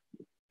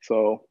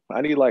 So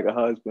I need like a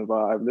husband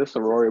vibe. This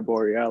Aurora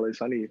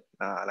Borealis. I need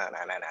nah.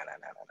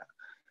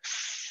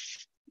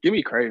 Give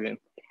me Craven.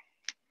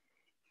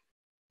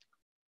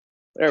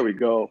 There we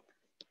go.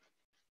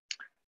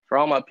 For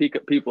all my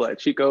people at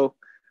Chico,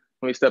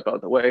 let me step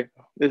out the way.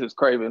 This is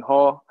Craven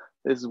Hall.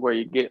 This is where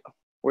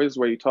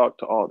you talk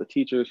to all the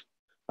teachers.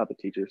 Not the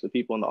teachers, the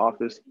people in the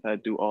office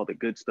that do all the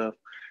good stuff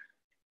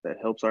that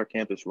helps our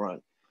campus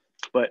run.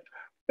 But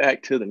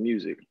back to the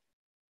music.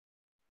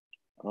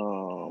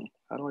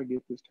 How do I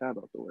get this tab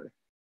out the way?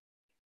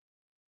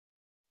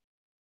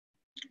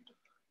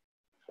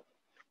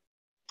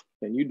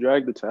 Can you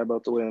drag the tab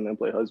out the way and then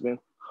play husband?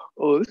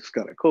 Oh, this is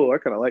kind of cool. I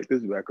kind of like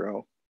this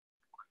background.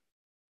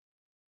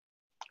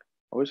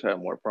 I wish I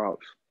had more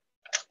props.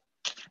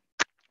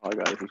 All I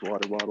got is this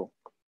water bottle.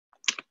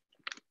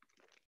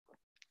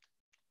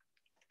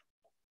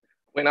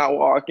 When I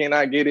walk in,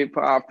 I get it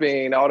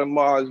popping. All the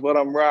Mars, what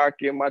I'm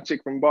rocking. My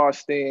chick from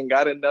Boston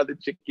got another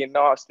chick in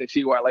Austin.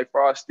 She white like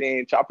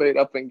frosting. Chop it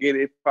up and get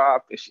it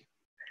popping. She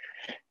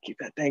keep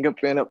that thing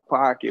up in her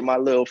pocket. My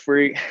little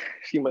freak.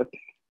 She must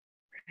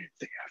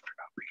say after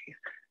a week.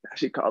 Now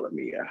she calling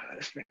me a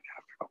husband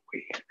after a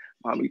week.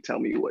 Mommy, tell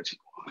me what you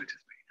want.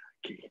 Just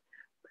be lucky.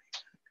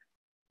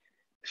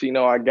 She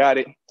know I got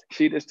it.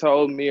 She just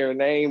told me her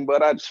name,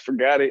 but I just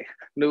forgot it.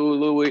 New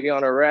Louis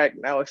on a rack,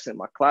 now it's in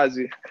my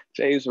closet.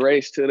 Chase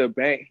race to the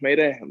bank, made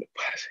that him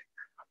deposit.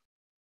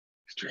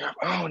 Strap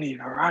on,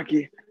 even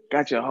rocket.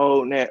 Got your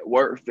whole net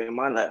worth in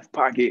my left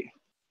pocket.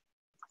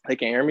 They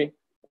can't hear me?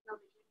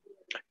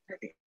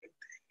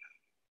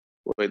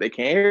 Wait, they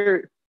can't hear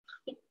it?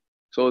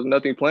 So is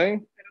nothing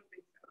playing?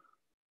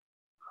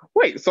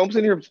 Wait, so I'm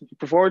sitting here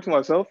performing to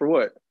myself or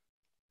what?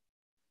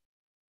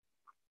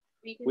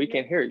 We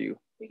can hear you.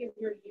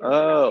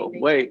 Oh,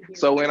 wait.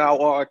 So when I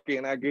walk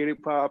in, I get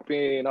it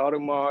popping. All the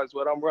Mars,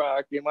 what I'm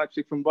rocking. My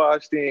chick from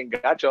Boston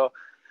got y'all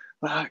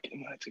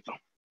rocking. My chick from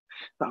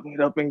lock it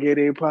up and get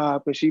it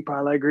popping. She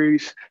probably like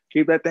grease.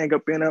 Keep that thing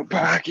up in her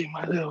pocket,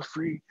 my little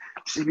freak.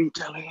 She be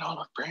telling all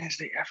her friends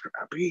they after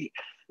I beat.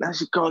 Now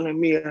she calling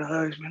me a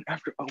husband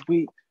after a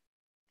week.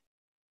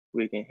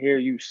 We can hear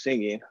you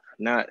singing,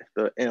 not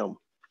the M.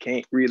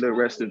 Can't read the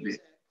rest of it.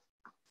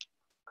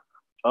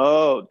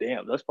 Oh,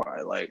 damn. That's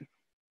probably like.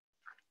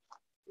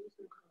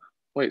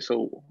 Wait,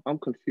 so I'm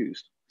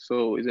confused.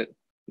 So is it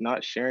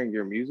not sharing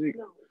your music?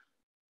 No.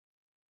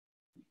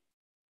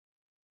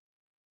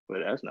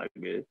 But that's not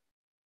good.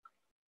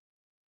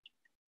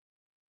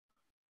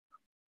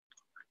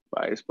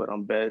 Bias, but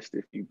I'm best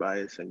if you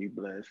bias and you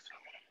blessed.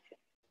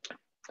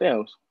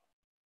 Damn.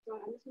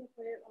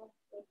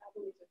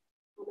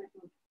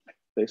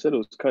 They said it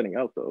was cutting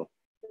out though.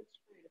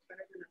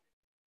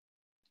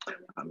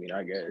 I mean,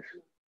 I guess.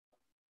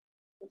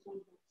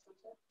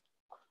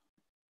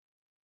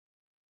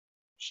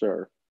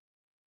 Sure.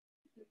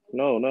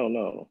 No,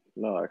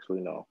 actually,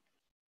 no.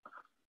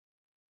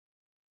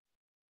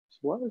 So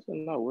why is it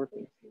not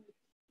working?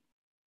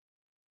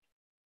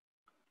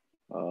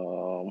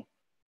 Don't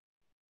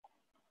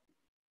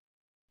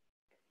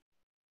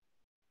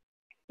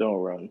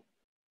run.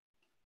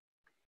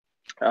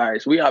 All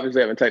right, so we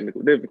obviously having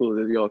technical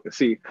difficulties, as y'all can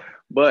see,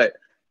 but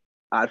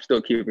I'm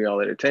still keeping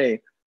y'all entertained.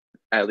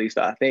 At least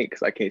I think,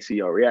 because I can't see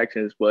y'all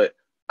reactions, but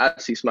I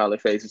see smiling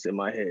faces in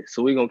my head.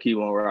 So we're gonna keep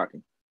on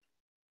rocking.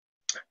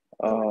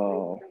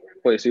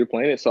 Wait, so you're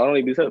playing it? So I don't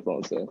need these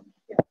headphones then.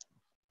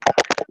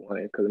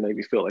 Because it made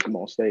me feel like I'm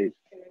on stage.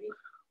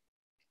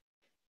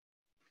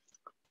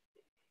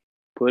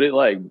 Put it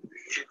like,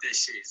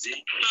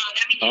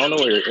 I don't know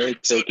where your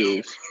intake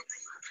is.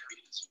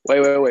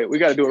 Wait. We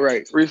got to do it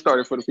right.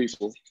 Restart it for the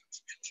people.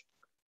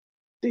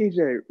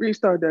 DJ,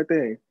 restart that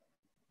thing.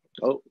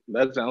 Oh,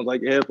 that sounds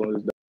like your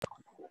headphones.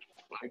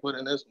 I put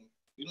in this one.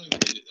 You don't even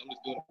need it. I'm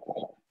just doing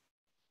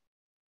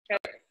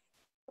it.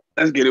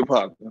 Let's get it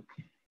popping.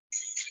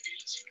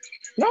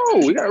 No,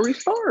 we got to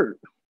restart.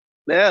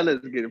 Yeah,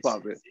 let's get it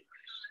popping.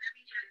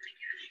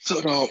 So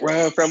don't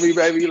run from me,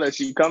 baby, unless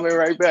you coming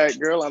right back.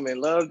 Girl, I'm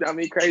in love, got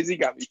me crazy,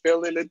 got me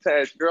feeling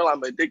attached. Girl,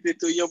 I'm addicted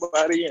to your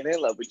body and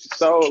in love with your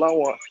soul. I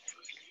want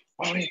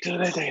only to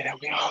the day that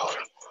we hold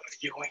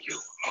you and you.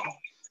 Oh,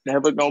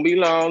 never gonna be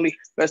lonely.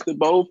 Best of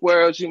both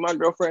worlds, you my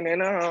girlfriend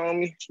and a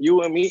homie.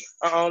 You and me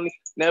only,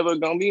 never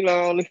gonna be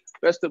lonely.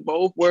 Best of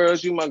both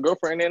worlds, you my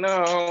girlfriend and a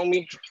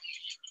homie.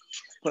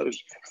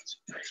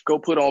 Go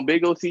put on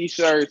big old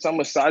t-shirts. I'm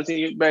massaging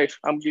your back.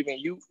 I'm giving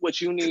you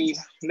what you need.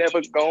 Never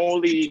gonna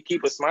leave.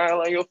 Keep a smile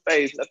on your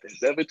face.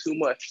 Nothing's ever too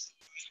much.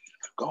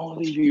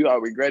 Gonna leave you. I'll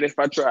regret if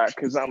I try.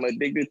 Cause I'm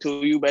addicted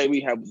to you, baby.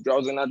 Have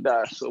withdrawals and I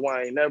die. So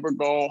I ain't never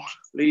gonna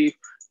leave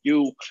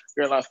you.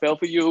 Girl, I fell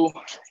for you.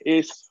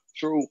 It's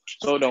true.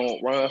 So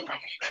don't run from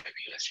me, baby.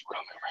 Unless you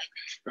coming right.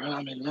 Girl,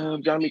 I'm in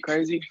love. Got me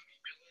crazy.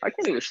 I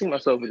can't even see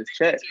myself in this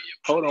chat.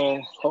 Hold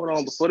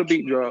on. Before the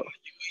beat drop.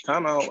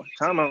 Time out.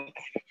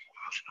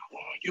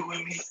 You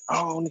and me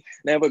only,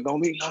 never gonna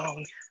be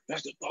lonely.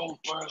 That's the both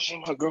worlds. She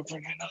my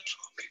girlfriend and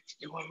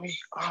you and me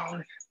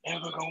only,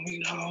 never gonna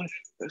be lonely.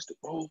 That's the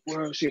both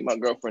worlds. She my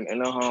girlfriend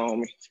and a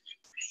homie.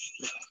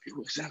 You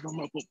was from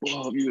up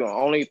above. You the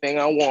only thing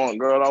I want,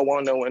 girl. I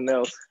want no one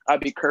else. I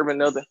be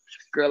curving other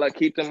girl. I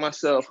keep to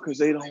myself because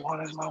they don't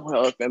want as my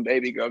wealth. And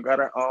baby girl got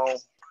her own.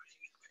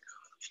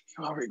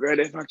 I'll regret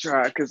if I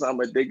try because I'm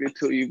addicted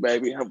to you,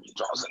 baby. Have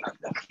withdrawals and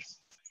nothing.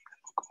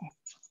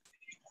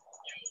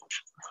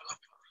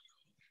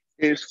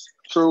 It's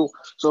true,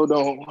 so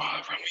don't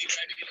run from me,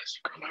 baby. Let's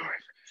come on.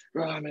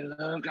 Girl, I'm in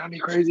love, got me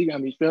crazy,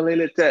 got me feeling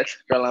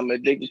attached. Girl, I'm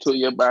addicted to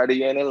your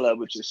body and in love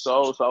with your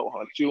soul. So I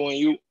hunt you and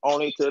you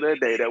only to the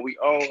day that we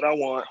old. I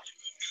want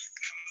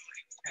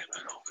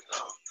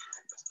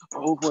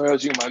Both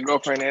worlds, you my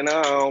girlfriend and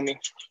a homie.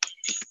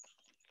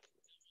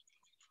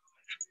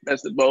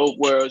 Best of both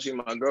worlds, you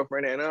my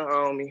girlfriend and a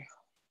homie.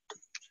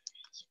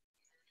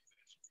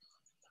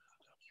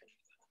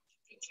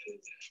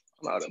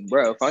 I'm out of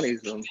breath. I need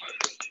some.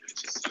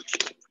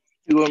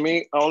 You and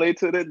me, only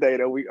to the day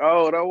that we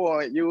old. I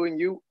want you and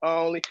you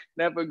only.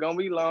 Never gonna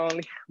be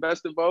lonely.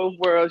 Best of both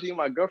worlds, you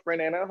my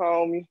girlfriend and a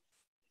homie.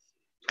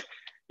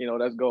 You know,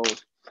 that's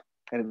gold.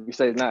 And if you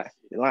say it's not,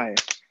 you're lying.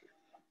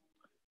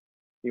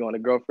 You want a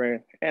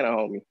girlfriend and a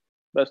homie.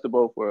 Best of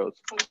both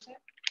worlds.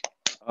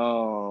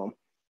 Hold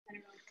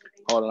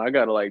on, I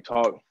gotta like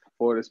talk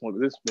for this one.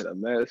 This has been a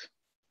mess.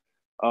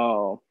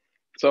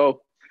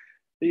 So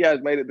you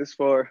guys made it this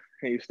far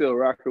and you're still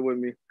rocking with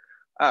me.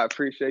 I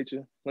appreciate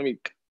you. Let me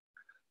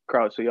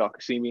crouch so y'all can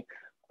see me.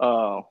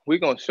 We're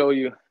gonna show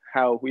you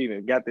how we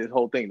even got this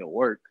whole thing to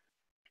work,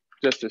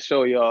 just to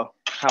show y'all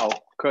how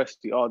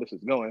crusty all this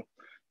is going.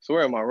 So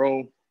we're in my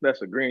room.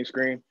 That's a green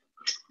screen.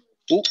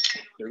 Oop,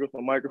 there goes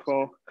my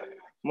microphone.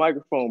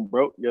 Microphone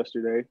broke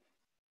yesterday,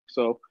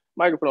 so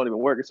microphone don't even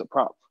work. It's a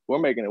prop. We're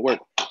making it work.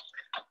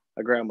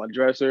 I grabbed my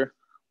dresser.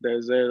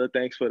 There's Zayla.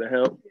 Thanks for the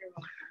help.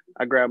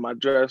 I grabbed my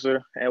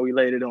dresser and we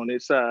laid it on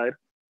its side.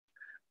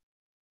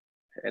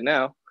 And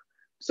now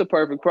it's a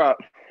perfect prop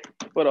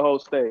for the whole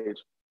stage.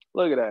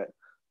 Look at that.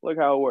 Look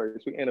how it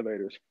works. We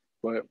innovators.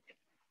 But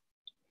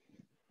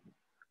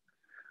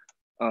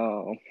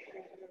I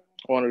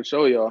wanted to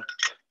show y'all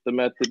the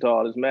method to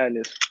all this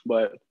madness,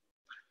 but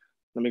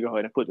let me go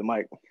ahead and put the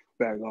mic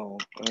back on.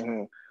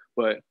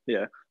 But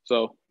yeah,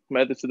 so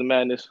method to the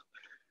madness.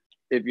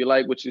 If you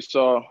like what you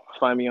saw,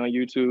 find me on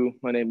YouTube.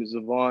 My name is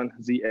Zavon,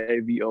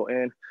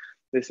 Z-A-V-O-N.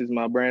 This is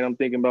my brand I'm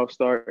thinking about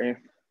starting,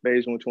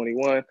 Beige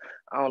 121.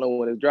 I don't know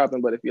when it's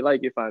dropping, but if you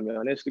like it, find me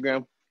on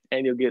Instagram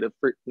and you'll get a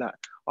free, not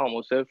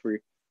almost said free.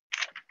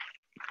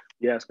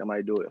 Yes, I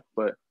might do it,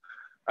 but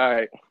all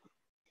right.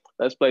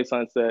 Let's play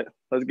Sunset.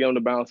 Let's get on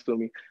the bounce to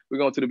me. We're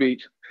going to the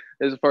beach.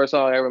 This is the first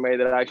song I ever made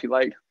that I actually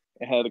liked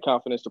and had the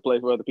confidence to play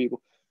for other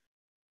people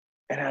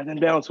and have them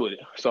bounce with it.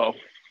 So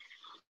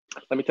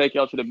let me take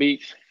y'all to the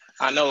beach.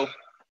 I know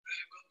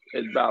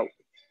it's about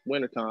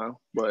wintertime,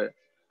 but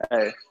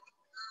hey,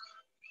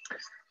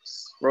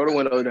 roll the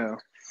window down.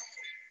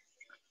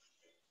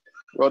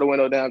 Roll the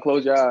window down,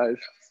 close your eyes.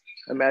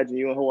 Imagine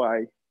you in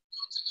Hawaii.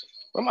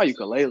 Where my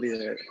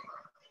ukulele at?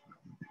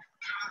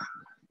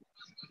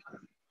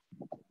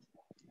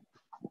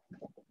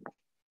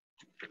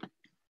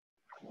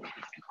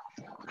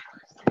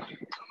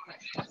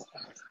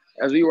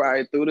 As we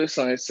ride through the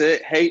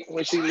sunset, hate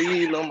when she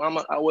leave, little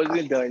mama, I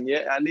wasn't done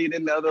yet. I need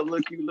another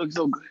look, you look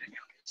so good.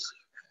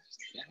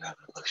 Another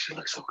look, she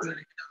looks so good.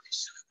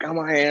 Got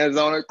my hands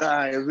on her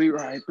thigh as we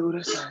ride through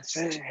the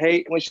sunset.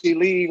 Hate when she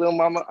leave, little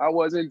mama, I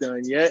wasn't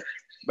done yet.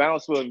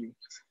 Bounce with me.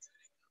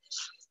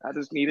 I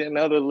just need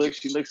another look,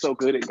 she looks so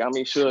good, it got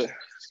me shook.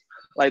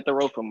 Like the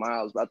road for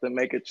miles, about to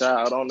make a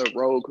child on the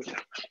road.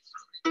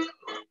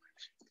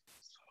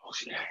 Oh,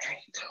 she ain't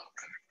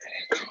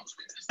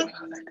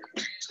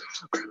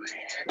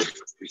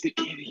the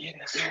kitty in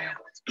the sand.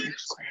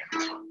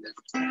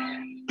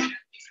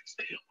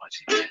 Still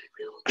watching it.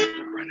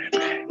 Running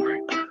back,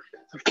 right?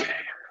 The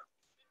fair.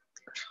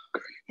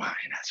 Girl, you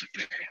mine, that's a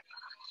fair.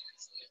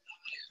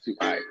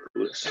 Right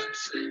through the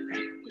sunset.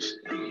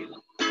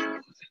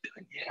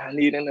 Yeah, I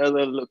need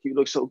another look. You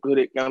look so good,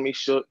 it got me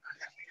shook.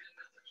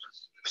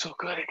 So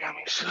good, it got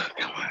me shook.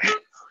 Come on.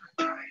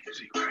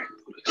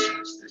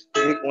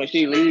 When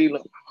she leave,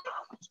 look.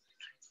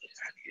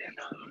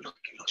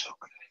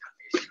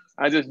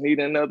 I just need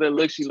another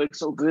look. She looks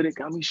so good, it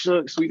got me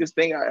shook. Sweetest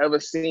thing I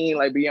ever seen.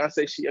 Like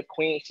Beyonce, she a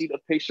queen. She the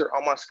picture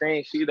on my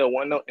screen. She the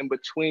one no in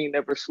between.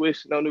 Never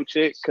switch, no new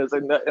chick, cause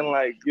there's nothing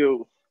like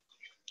you.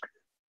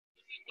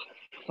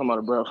 I'm out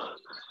of breath.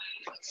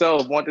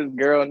 So want this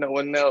girl, no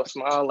one else.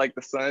 Smile like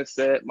the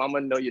sunset.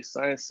 Mama know your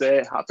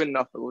sunset. Hopping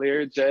off a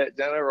Learjet.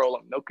 General,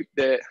 I'm no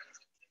cadet.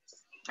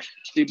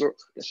 She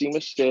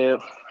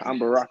Michelle. I'm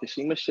Barack and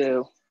she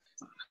Michelle.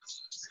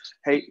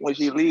 Hate when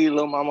she leave,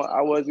 little mama,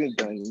 I wasn't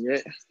done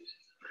yet.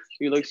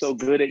 You look so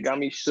good, it got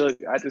me shook.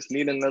 I just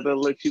need another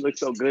look. She looks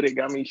so good, it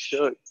got me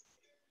shook.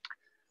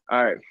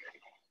 All right.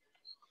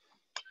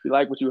 If you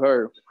like what you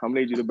heard, I'm gonna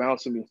need you to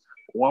bounce with me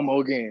one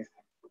more again.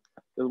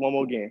 Just one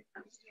more again.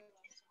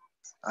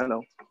 I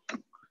know.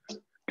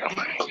 Got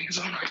my hands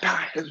on her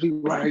thigh as we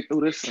ride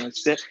through the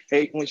sunset.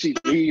 Hate when she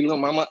leave, little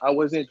mama, I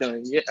wasn't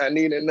done yet. I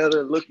need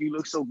another look. You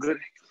look so good.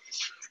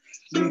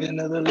 Need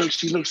another look.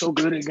 She looks so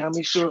good, it got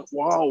me shook.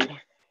 Wow.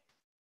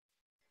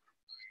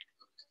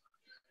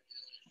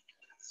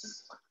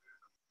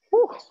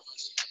 Whew.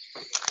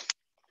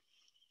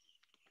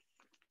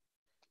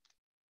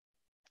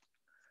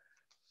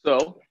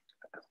 So,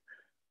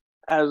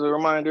 as a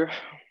reminder,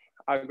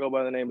 I go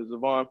by the name of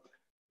Zavon.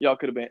 Y'all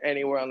could have been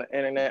anywhere on the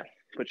internet,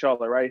 but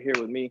y'all are right here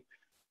with me,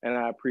 and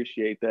I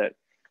appreciate that.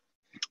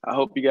 I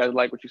hope you guys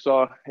like what you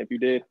saw. If you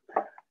did,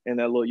 in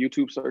that little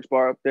YouTube search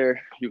bar up there,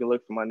 you can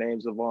look for my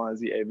name, Zavon,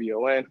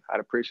 Z-A-V-O-N. I'd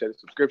appreciate a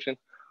subscription.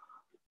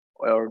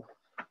 Or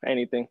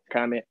anything,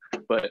 comment.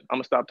 But I'm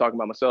gonna stop talking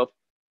about myself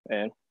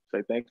and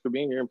say thanks for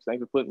being here.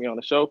 Thanks for putting me on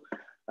the show.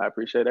 I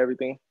appreciate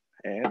everything.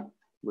 And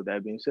with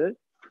that being said,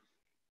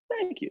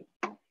 thank you.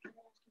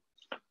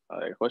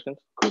 Questions?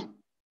 Cool.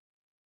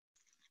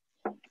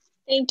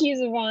 Thank you,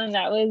 Zavon.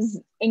 That was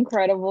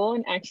incredible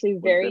and actually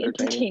very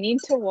entertaining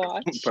to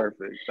watch.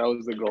 Perfect. That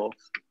was the goal.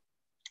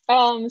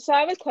 So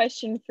I have a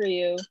question for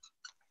you.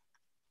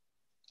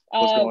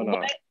 What's going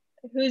on?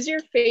 Who's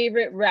your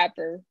favorite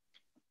rapper?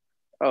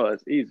 Oh,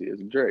 it's easy.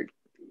 It's Drake.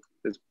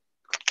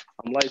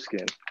 I'm light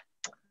skinned.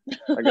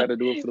 I got to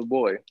do it for the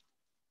boy.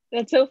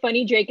 That's so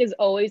funny. Drake is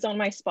always on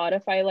my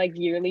Spotify like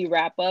yearly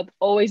wrap up,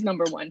 always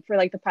 #1 for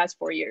like the past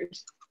 4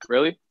 years.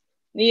 Really?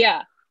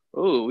 Yeah.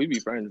 Oh, we be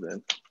friends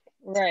then.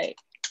 Right.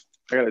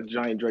 I got a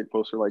giant Drake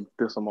poster like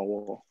this on my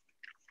wall.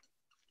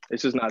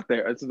 It's just not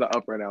there. It's just not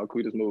up right now.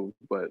 We just moved,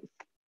 but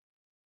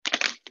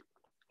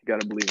you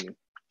gotta believe me.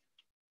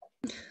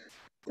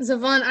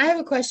 Zavon, I have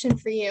a question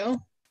for you.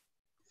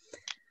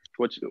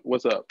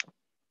 What's up?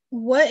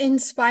 What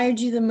inspired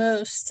you the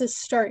most to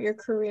start your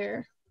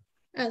career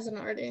as an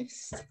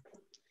artist?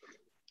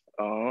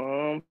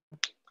 So,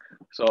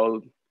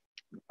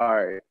 all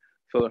right.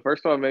 So the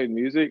first time I made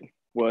music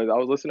was I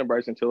was listening to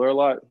Bryson Tiller a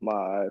lot.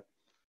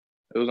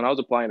 It was when I was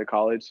applying to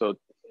college, so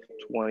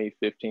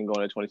 2015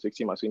 going to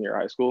 2016, my senior year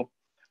of high school,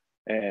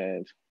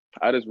 and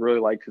I just really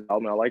liked his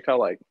album. I liked how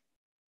like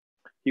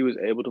he was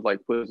able to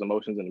like put his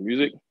emotions into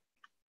music.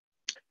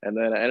 And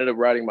then I ended up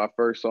writing my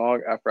first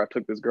song after I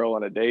took this girl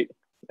on a date,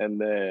 and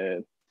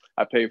then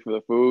I paid for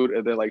the food,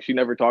 and then like she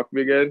never talked to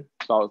me again.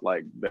 So I was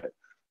like,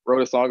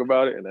 wrote a song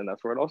about it, and then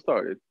that's where it all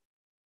started.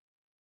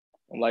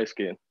 I'm light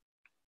skinned.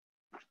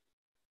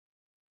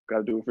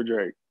 Gotta do it for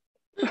Drake.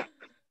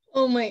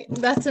 Oh my,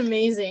 that's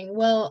amazing.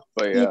 Well,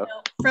 but yeah,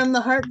 from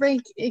the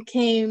heartbreak, it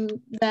came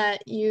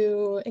that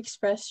you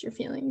expressed your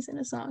feelings in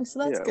a song. So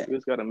that's good. We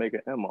just gotta make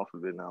an M off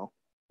of it now.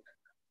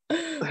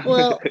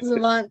 Well,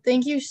 Zavon,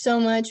 thank you so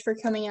much for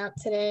coming out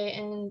today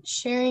and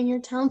sharing your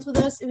talents with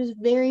us. It was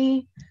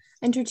very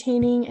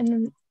entertaining,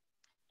 and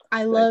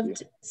I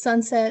loved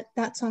Sunset,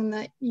 that song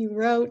that you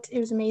wrote. It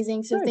was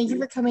amazing. So thank you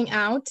for coming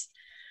out.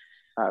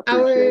 I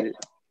appreciate it.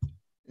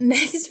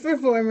 Next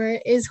performer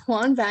is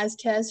Juan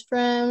Vasquez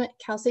from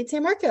Cal State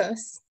San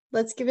Marcos.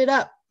 Let's give it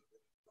up.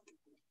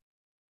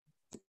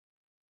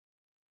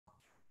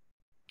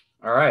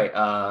 All right.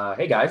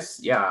 Hey, guys.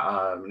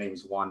 Yeah, my name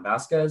is Juan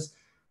Vasquez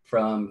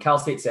from Cal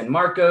State San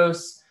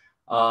Marcos.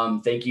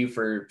 Thank you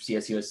for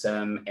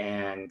CSUSM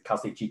and Cal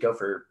State Chico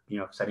for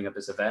setting up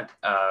this event.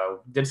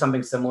 Did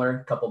something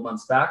similar a couple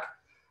months back.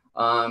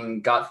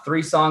 Got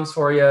 3 songs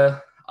for you.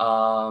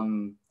 I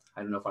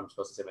don't know if I'm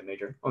supposed to say my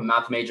major. I'm a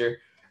math major.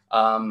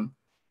 And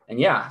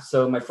yeah,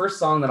 so my first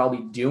song that I'll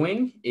be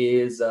doing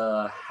is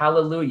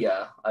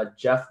Hallelujah, the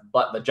Jeff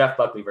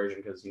Buckley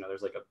version, because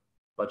there's like a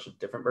bunch of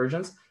different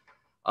versions.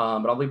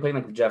 But I'll be playing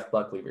like the Jeff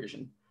Buckley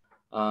version.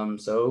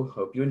 So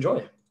hope you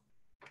enjoy.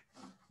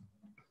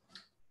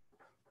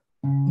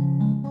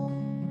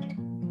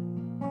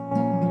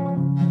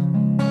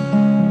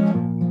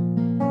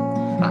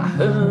 I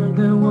heard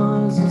there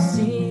was a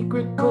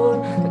secret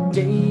chord that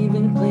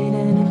David played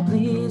and it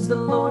pleased the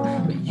Lord,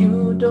 but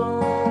you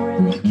don't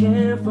really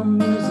care for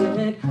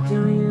music,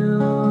 do you?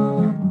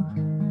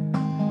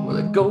 Well,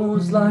 it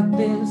goes like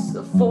this: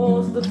 the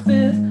 4th, the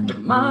 5th, the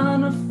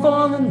minor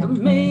fall and the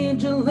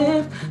major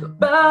lift, the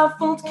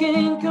baffled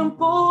king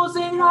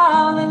composing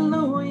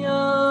hallelujah,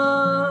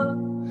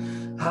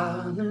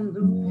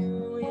 hallelujah,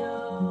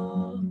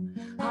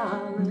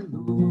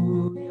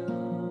 hallelujah,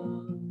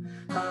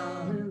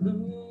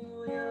 hallelujah,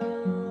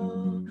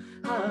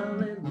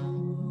 hallelujah.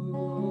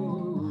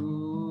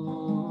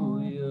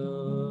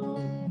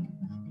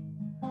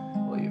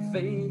 Well, your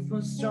faith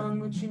was strong,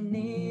 but you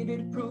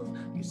needed proof.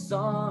 You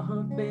saw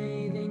her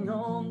bathing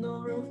on the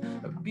roof,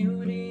 her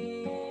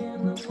beauty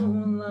in the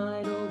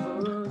moonlight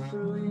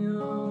overthrew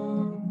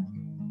you.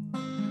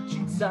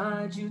 She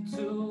tied you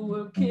to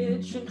her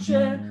kitchen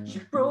chair, she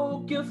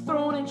broke your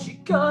throne and she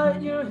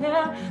cut your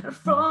hair, and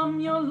from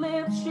your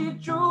lips she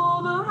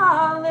drew the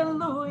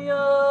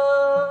hallelujah,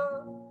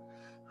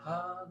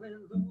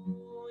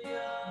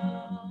 hallelujah,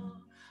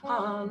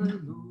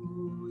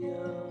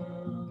 hallelujah,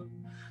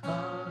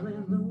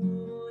 hallelujah,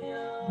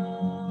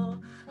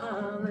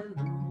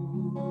 hallelujah.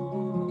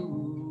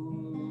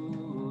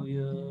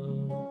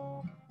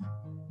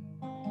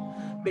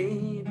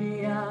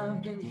 Baby,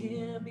 I've been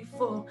here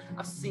before.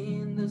 I've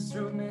seen this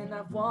room and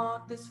I've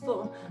walked this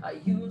floor. I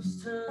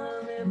used to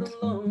live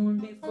alone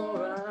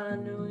before I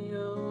knew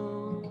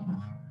you.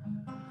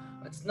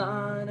 It's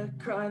not a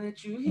cry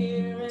that you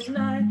hear at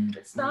night.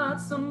 It's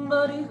not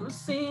somebody who's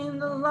seen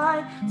the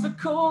light. It's a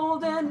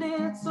cold and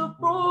it's a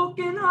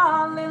broken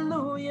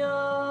hallelujah,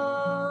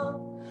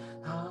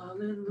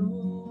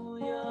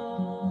 hallelujah,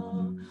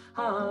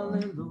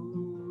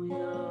 hallelujah,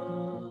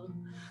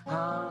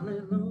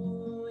 hallelujah,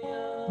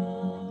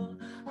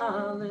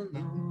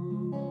 hallelujah.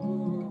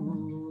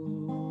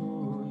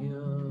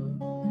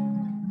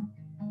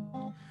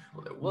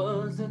 Well, there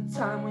was a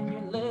time when you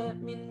let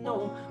me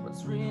know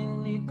what's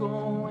really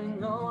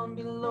going on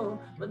below,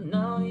 but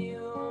now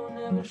you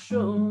never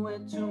show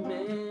it to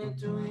me,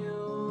 do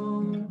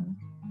you?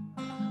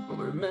 But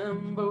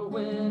remember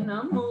when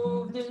I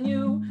moved in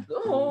you,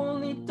 the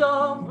holy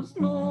dove was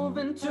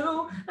moving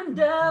too, and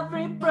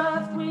every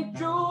breath we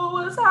drew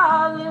was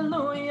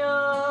hallelujah,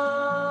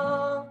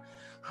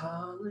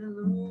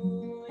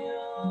 hallelujah,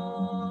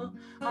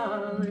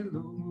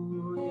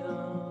 hallelujah,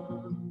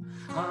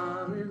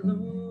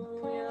 hallelujah,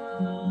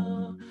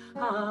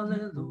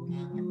 hallelujah.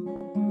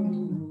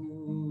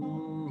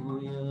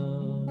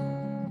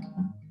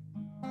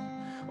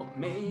 Or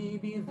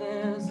maybe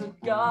there's a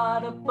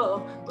God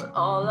above, but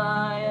all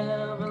I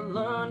ever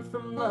learned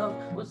from love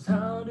was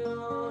how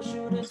to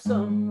shoot at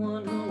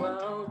someone who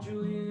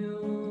outdrew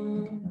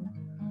you.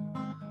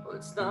 Well,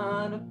 it's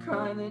not a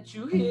cry that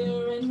you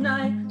hear at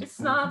night. It's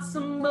not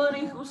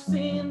somebody who's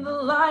seen the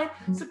light.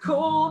 It's a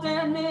cold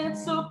and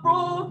it's a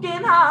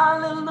broken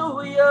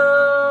hallelujah.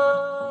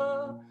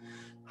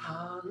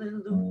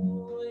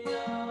 Hallelujah.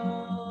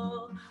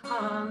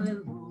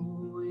 Hallelujah.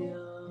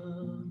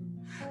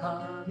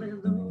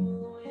 Hallelujah.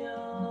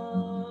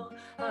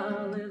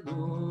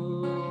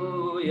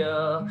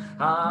 Hallelujah.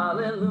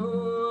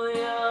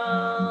 Hallelujah.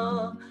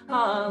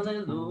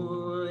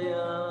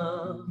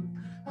 Hallelujah.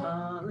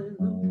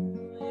 Hallelujah.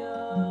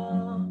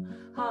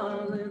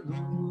 Hallelujah.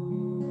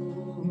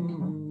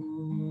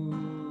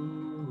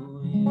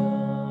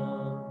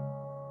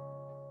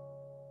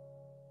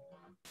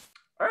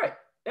 All right.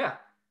 Yeah.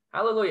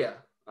 Hallelujah.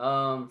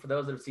 For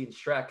those that have seen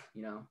Shrek,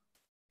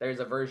 there's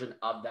a version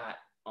of that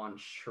on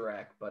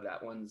Shrek, but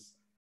that one's,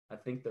 I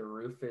think, the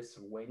Rufus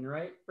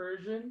Wainwright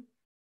version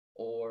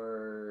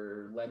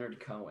or Leonard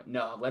Cohen.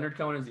 No, Leonard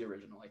Cohen is the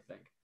original, I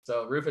think.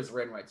 So Rufus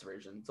Wainwright's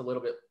version. It's a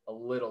little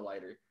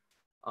lighter.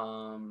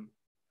 All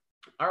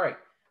right.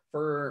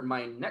 For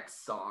my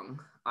next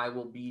song, I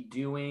will be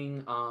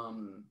doing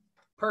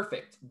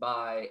Perfect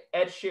by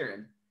Ed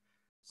Sheeran.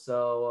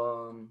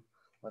 So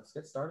let's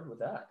get started with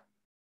that.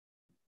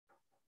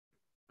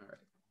 All right.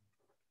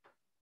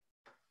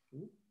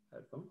 Ooh,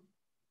 headphone.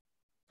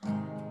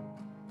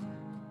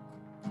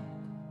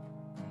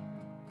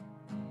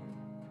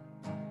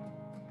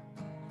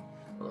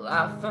 Well,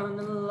 I found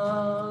a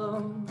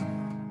love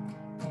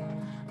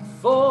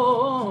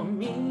for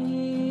me.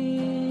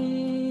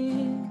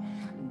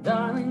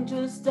 Darling,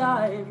 just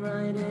dive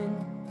right in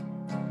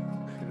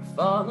and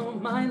follow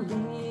my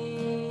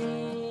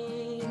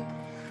lead.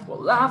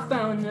 Well, I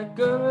found a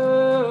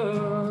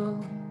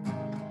girl,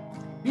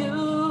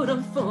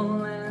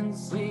 beautiful and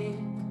sweet.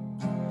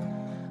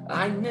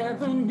 I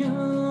never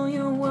knew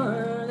you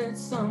were that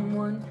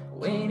someone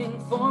waiting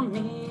for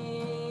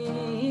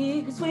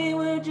me. 'Cause we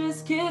were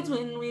just kids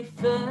when we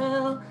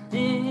fell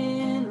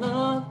in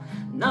love,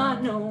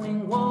 not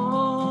knowing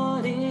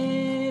what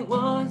it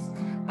was.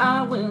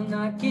 I will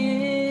not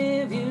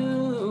give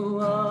you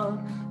up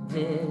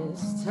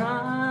this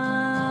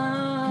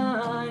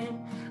time.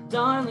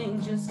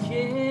 Darling, just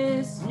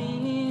kiss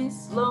me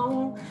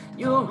slow.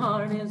 Your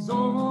heart is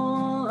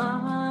all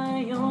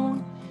I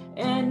own,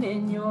 and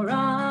in your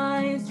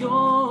eyes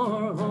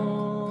you're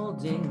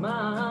holding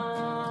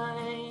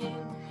mine.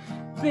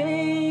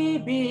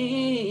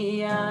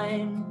 Baby,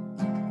 I'm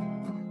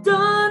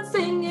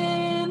dancing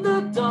in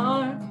the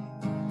dark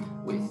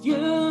with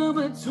you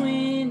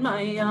between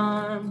my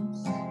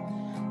arms,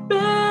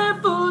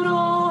 barefoot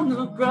on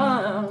the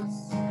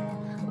grass,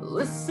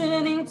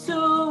 listening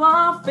to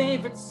our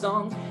favorite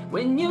song.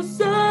 When you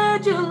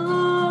said you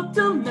looked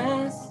a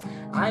mess,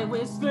 I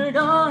whispered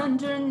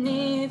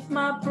underneath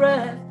my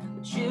breath,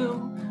 but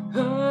you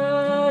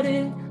heard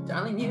it.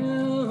 Darling, you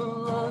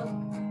look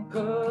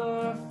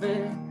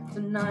perfect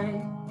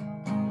tonight.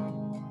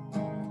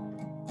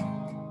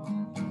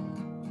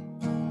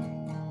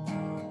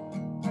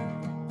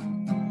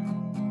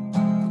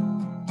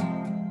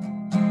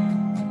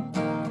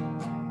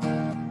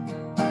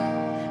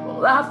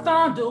 Well, I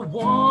found a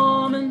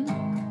woman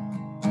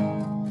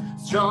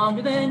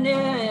stronger than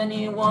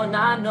anyone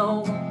I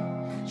know.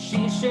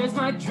 She shares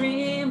my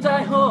dreams.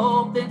 I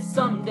hope that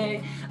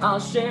someday I'll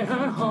share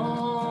her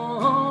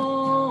home.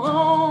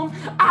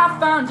 I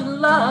found a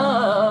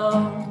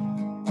love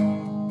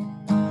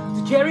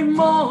to carry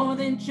more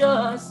than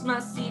just my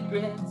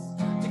secrets,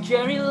 to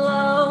carry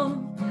love,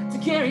 to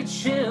carry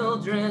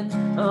children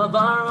of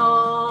our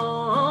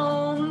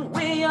own.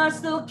 We are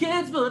still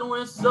kids, but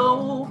we're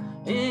so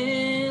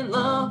in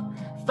love,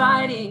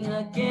 fighting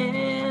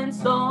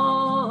against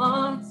all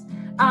odds.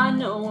 I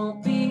know we'll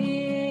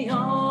be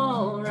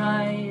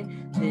alright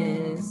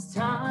this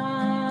time.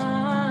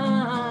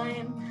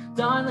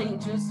 Darling,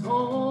 just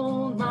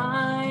hold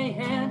my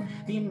hand,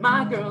 be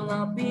my girl,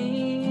 I'll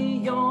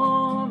be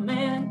your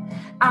man.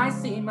 I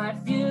see my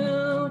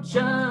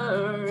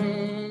future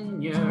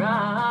in your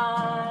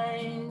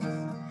eyes.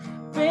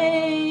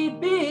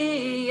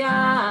 Baby,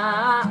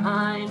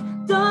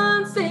 I'm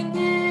dancing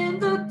in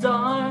the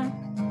dark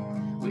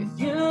with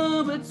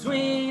you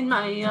between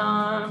my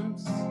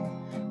arms,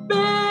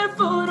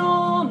 barefoot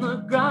on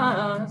the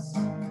grass,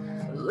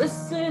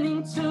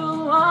 listening to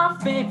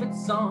favorite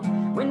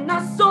song. When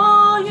I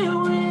saw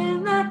you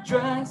in that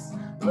dress,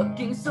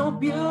 looking so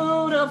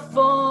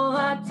beautiful,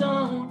 I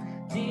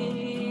don't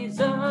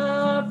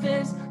deserve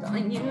this.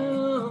 Darling, you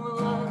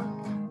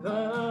look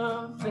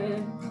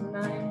perfect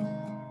tonight.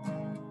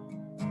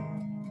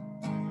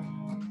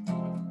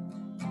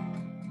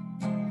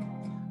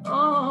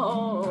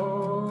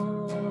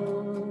 Oh,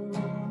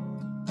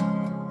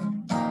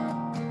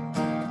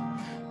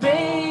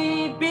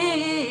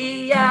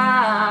 baby,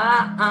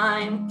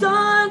 I'm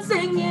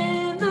dancing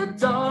in the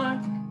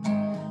dark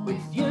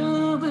with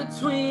you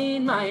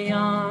between my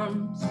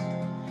arms,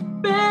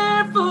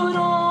 barefoot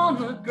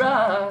on the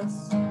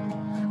grass,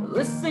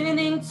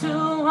 listening to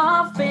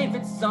our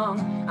favorite song.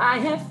 I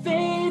have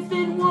faith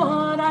in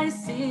what I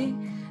see.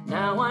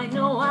 Now I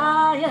know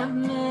I have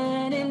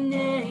met an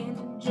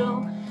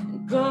angel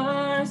in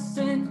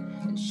person,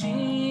 and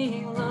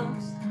she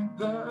looks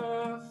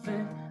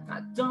perfect.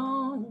 I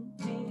don't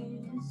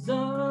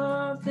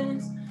deserve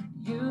this.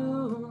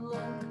 You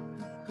look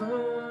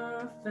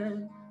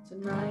perfect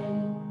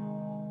tonight.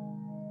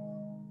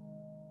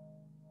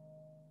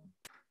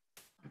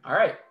 All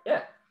right,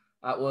 yeah,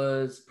 that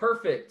was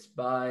Perfect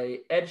by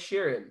Ed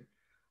Sheeran,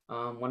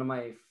 one of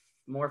my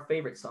more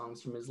favorite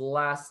songs from his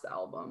last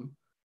album.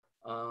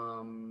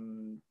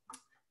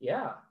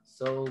 Yeah,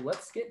 so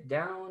let's get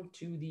down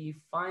to the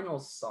final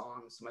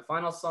song. So my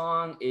final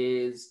song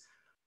is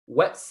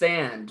Wet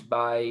Sand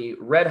by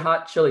Red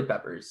Hot Chili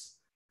Peppers.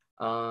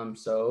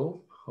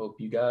 So hope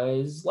you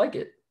guys like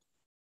it.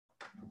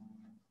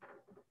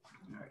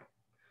 All right.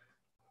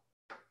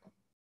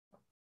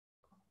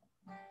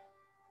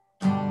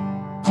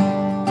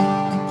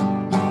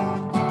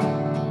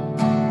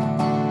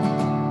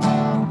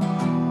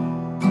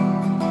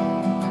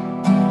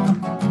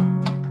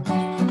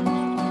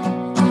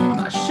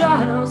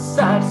 Shadow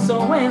side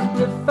so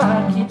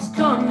amplified, keeps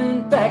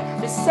coming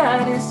back,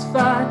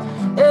 dissatisfied.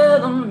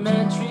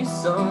 Elementary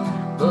song,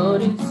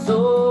 but it's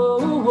so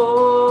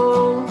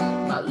old.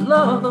 My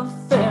love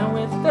affair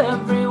with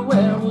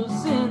everywhere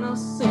was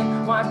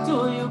innocent. Why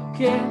do you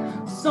care?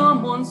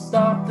 Someone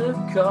stop the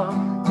car,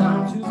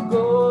 time to go.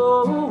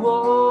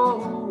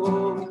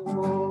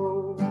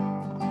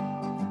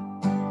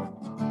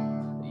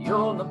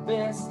 You're the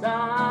best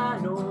I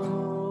know.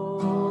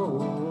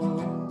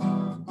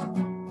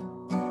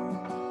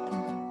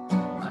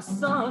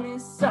 Sunny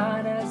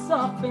side has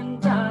up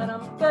and died.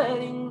 I'm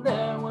betting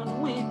there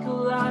when we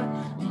collide,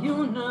 the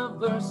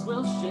universe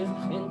will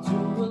shift into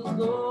a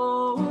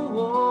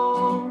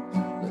low.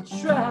 The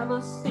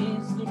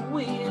travesties that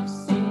we have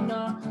seen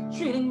are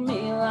treating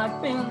me like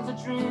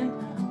Benadryl.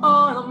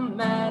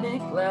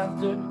 Automatic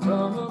laughter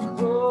from a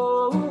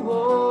pro.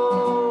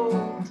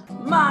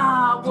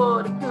 My,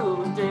 what a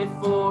good day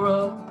for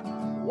a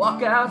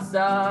walk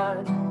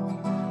outside.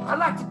 I'd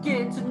like to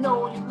get to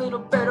know you a little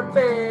better,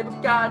 babe,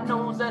 but God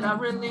knows that I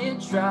really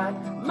tried.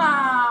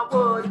 My,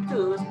 what a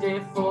good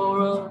day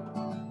for a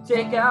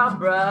takeout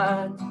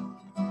bride.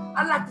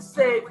 I'd like to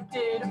say we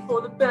did it for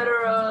the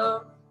better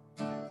of.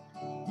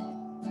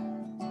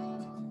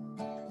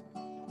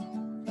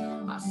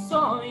 I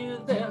saw you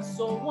there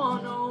so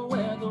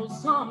unaware,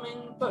 those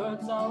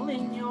hummingbirds all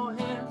in your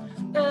hair.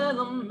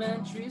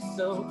 Elementary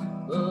so,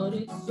 but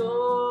it's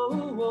so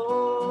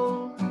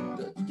old.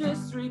 The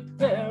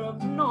disrepair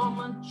of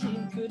Norma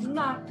Jean could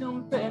not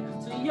compare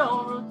to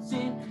your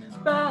routine.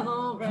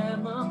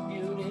 Panorama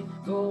beauty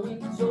going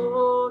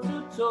toe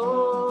to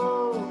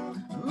toe.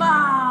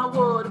 My,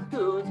 what a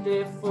good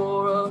day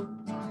for a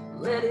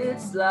let it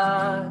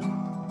slide.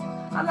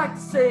 I'd like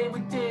to say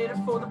we did it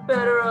for the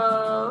better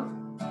of.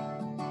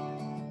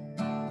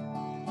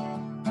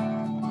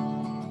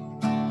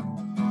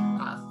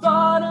 I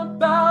thought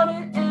about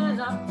it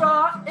and I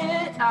brought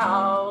it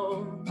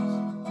out.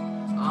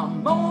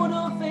 I'm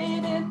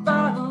motivated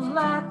by the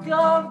lack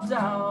of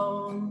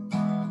doubt.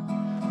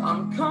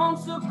 I'm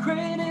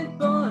consecrated,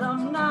 but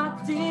I'm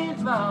not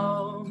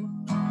devout.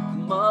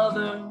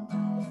 Mother,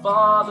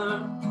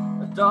 father,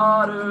 a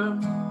daughter,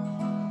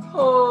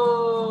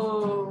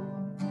 oh.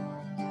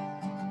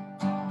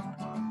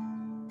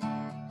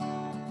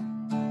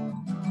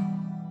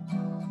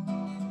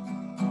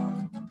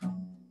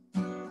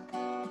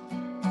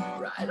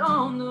 Right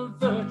on the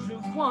verge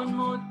of one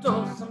more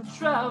dose. I'm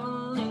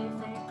traveling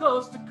from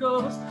coast to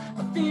coast.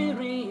 My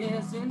theory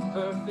isn't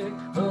perfect,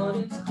 but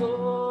it's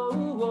close.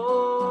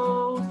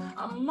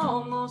 I'm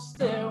almost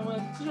there,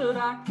 what should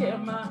I care?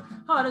 My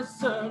heart is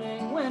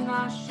hurting when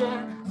I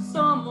share.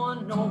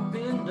 Someone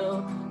opened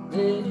up, let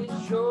it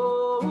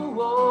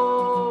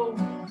show.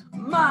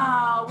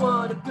 My,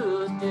 what a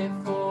good day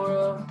for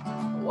a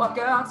walk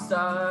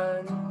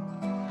outside.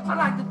 I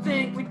like to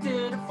think we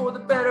did it for the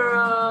better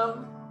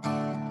of.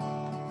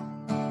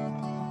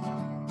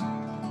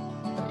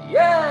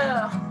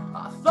 Yeah,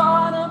 I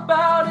thought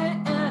about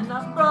it and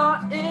I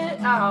brought it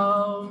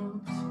out.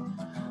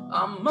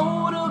 I'm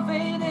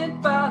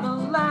motivated by the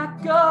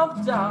lack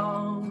of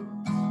doubt.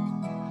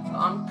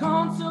 I'm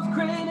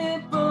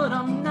consecrated, but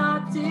I'm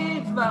not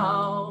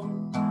devout.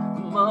 The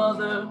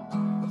mother,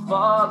 the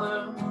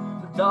father,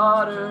 the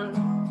daughter,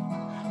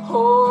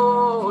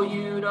 Oh,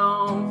 you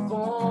don't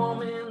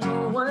form in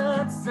the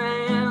wet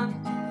sand.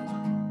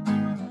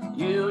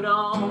 You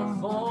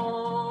don't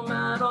form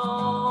at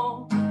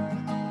all.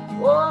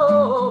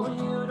 Oh,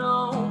 you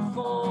don't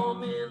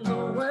form in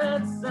the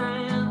wet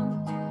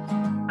sand.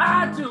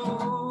 I do.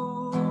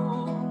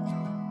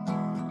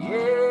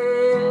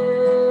 Yeah,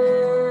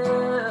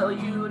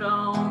 you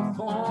don't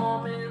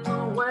form in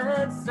the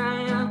wet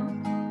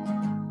sand.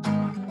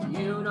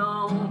 You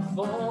don't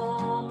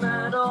form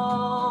at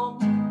all.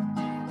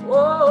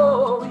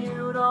 Oh,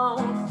 you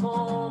don't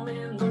form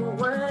in the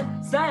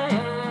wet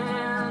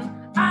sand.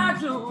 I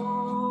do.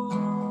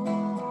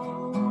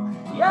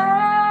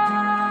 Yeah.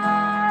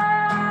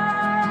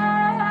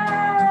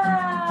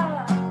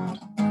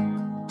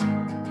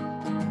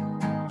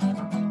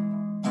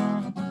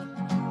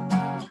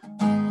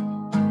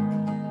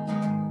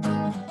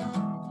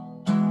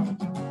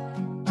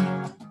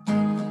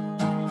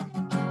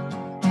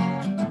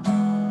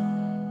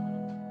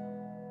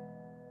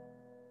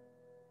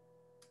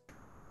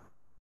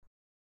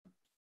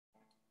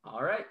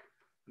 All right,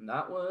 and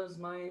that was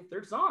my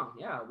third song.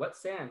 Yeah, Wet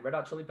Sand, Red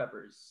Hot Chili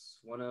Peppers.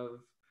 One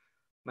of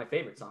my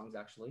favorite songs,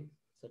 actually.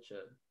 Such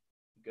a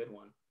good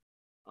one.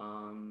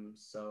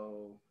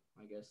 So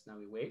I guess now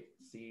we wait,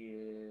 see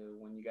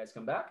when you guys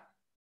come back.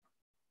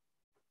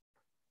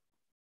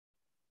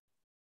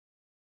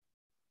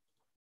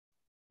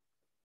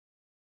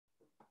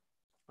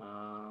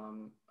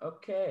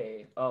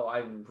 Okay. Oh,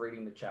 I'm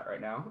reading the chat right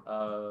now.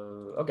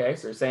 Okay,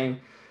 so they're saying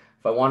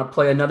if I want to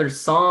play another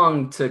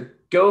song to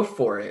go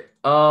for it.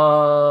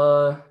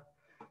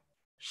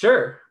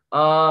 Sure.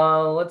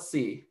 Let's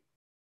see.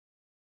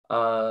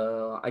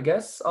 I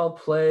guess I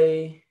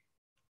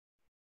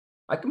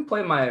can play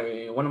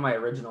one of my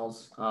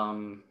originals.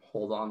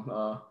 Hold on.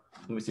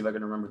 Let me see if I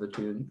can remember the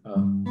tune.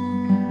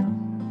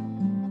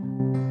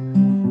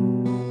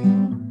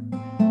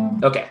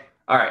 Okay.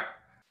 All right.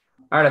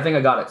 I think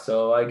I got it.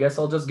 So I guess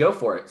I'll just go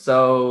for it.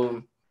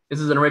 So this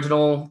is an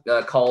original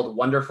called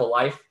Wonderful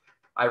Life.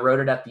 I wrote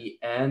it at the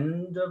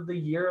end of the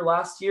year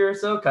last year or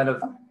so, kind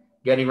of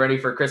getting ready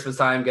for Christmas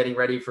time, getting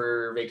ready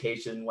for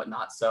vacation,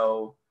 whatnot.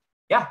 So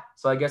yeah,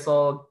 so I guess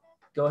I'll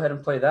go ahead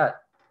and play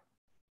that.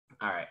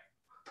 All right.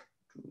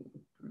 2,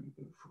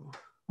 3, 4.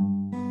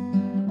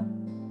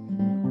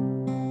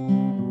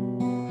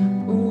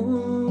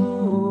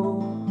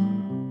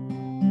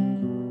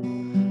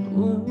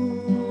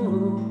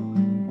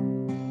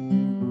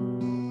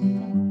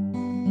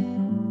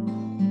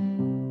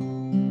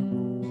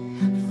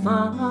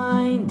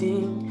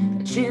 Finding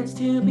a chance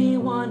to be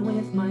one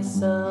with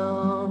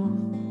myself,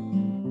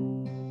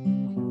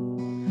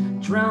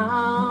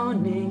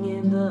 drowning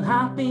in the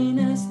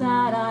happiness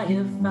that I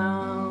have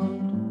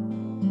found,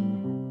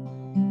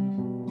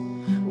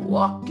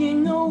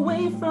 walking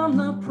away from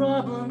the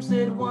problems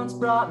that once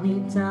brought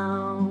me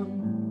down,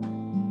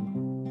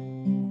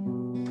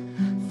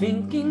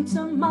 thinking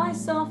to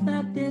myself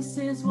that this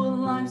is what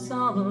life's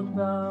all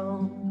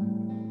about.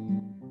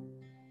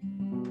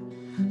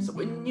 So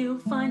when you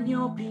find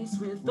your peace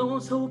with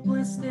those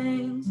hopeless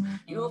things,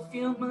 you'll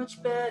feel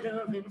much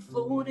better and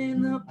float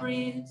in the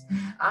breeze.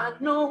 I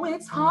know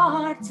it's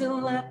hard to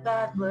let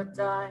bad blood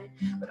die,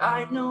 but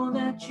I know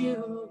that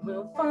you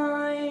will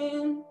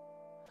find,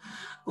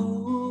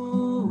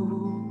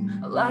 ooh,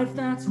 a life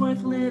that's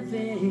worth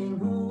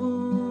living,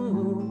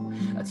 ooh,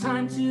 a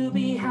time to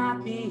be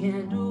happy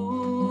and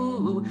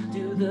ooh,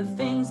 do the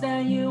things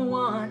that you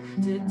want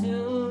to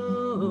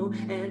do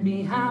and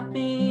be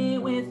happy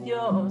with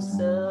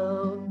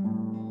yourself.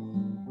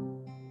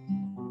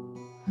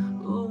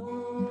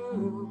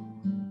 Ooh.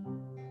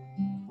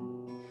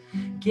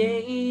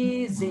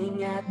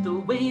 Gazing at the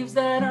waves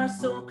that are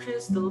so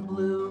crystal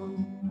blue,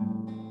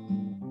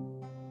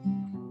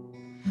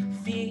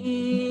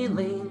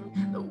 feeling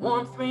the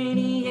warmth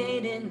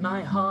radiate in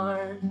my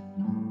heart,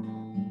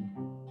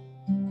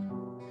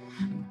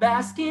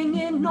 basking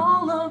in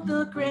all of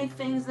the great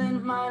things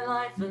that my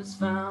life has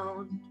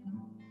found,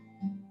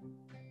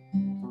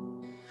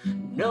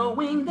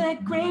 knowing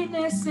that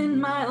greatness in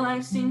my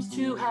life seems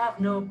to have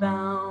no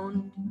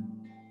bound.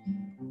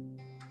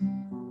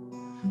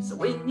 So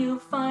when you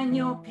find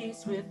your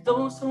peace with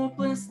those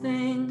hopeless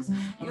things,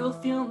 you'll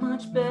feel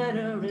much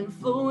better and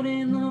float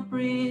in the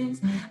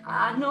breeze.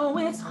 I know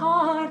it's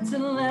hard to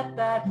let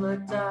bad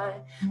blood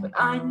die, but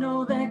I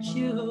know that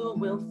you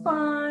will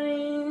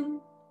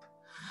find,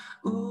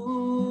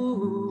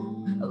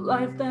 ooh, a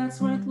life that's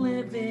worth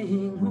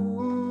living,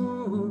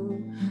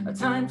 ooh, a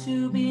time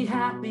to be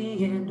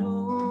happy and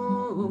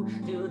ooh,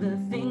 do the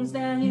things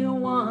that you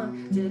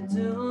want to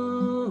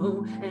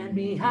do and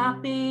be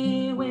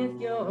happy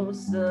with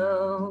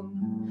yourself.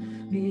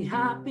 Be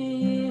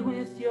happy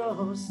with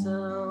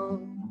yourself.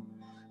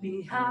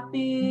 Be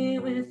happy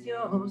with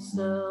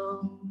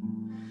yourself.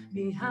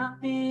 Be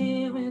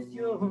happy with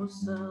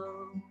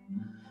yourself.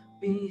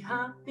 Be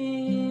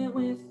happy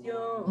with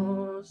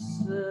yourself.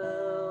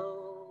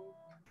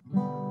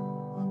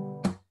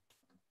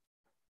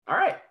 All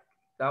right,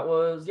 that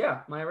was,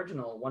 yeah, my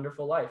original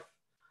Wonderful Life.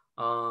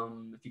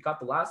 If you caught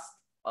the last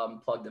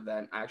Unplugged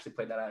event, I actually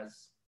played that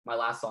as my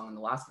last song in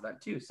the last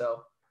event too.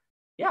 So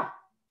yeah,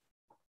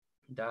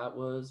 that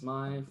was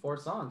my 4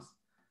 songs.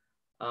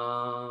 Yeah,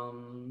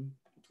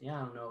 I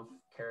don't know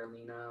if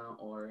Carolina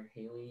or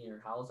Haley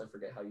or Howells, I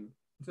forget how you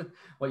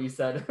what you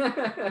said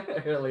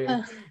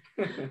earlier.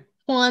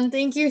 Juan,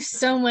 thank you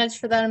so much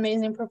for that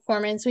amazing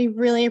performance. We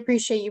really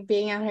appreciate you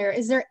being out here.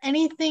 Is there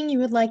anything you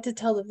would like to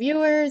tell the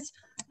viewers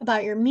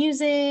about your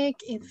music,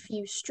 if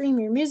you stream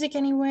your music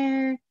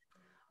anywhere?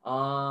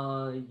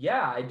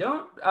 Yeah, I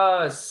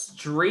don't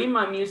stream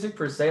my music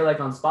per se, like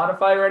on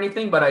Spotify or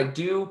anything, but I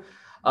do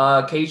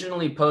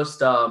occasionally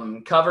post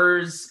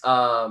covers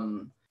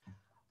on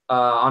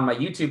my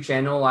YouTube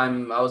channel. I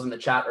was in the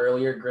chat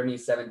earlier,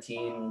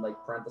 Grimmy17, like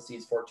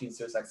parentheses 14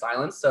 Suicide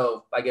Silence.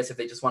 So I guess if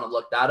they just want to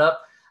look that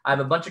up, I have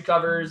a bunch of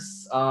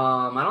covers.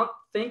 I don't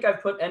think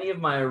I've put any of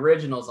my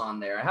originals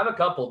on there. I have a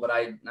couple, but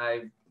I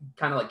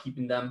kind of like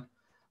keeping them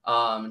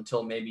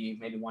until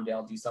maybe one day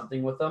I'll do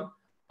something with them.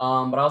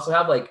 But I also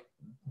have like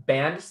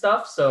band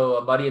stuff. So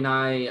a buddy and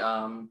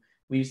I,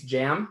 we used to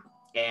jam.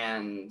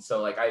 And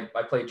so like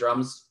I play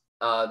drums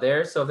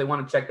there. So if they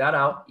want to check that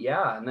out,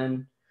 yeah. And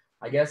then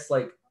I guess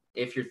like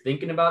if you're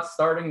thinking about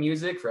starting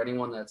music, for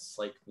anyone that's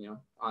like,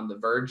 on the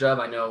verge of,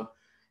 I know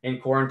in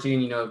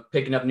quarantine,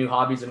 picking up new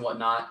hobbies and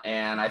whatnot.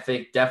 And I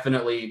think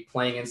definitely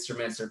playing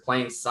instruments or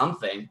playing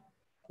something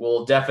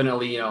will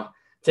definitely,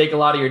 take a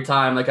lot of your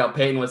time. Like how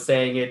Peyton was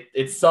saying,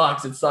 it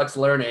sucks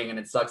learning, and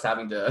it sucks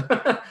having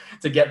to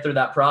to get through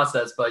that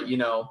process. But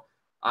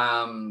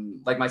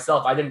like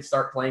myself, I didn't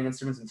start playing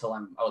instruments until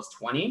I was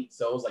 20.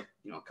 So it was like,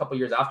 a couple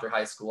years after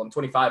high school. I'm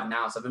 25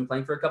 now, so I've been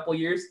playing for a couple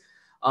years.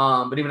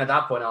 But even at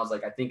that point, I was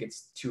like, I think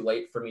it's too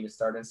late for me to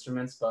start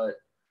instruments. But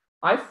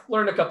I've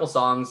learned a couple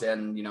songs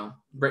and,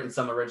 written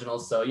some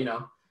originals. So,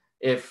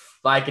 if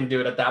I can do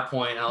it at that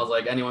point, I was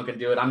like, anyone can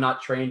do it. I'm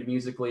not trained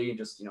musically,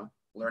 just,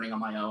 learning on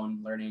my own,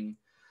 learning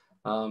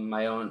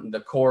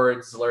the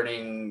chords,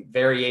 learning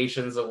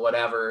variations of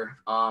whatever.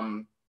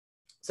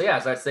 So yeah,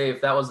 as I say,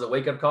 if that was the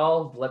wake-up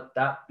call, let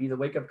that be the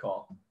wake-up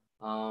call.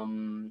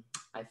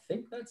 I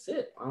think that's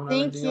it. I don't have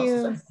anything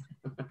else to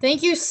say.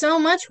 Thank you so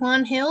much,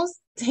 Juan. Hales,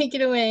 take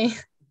it away.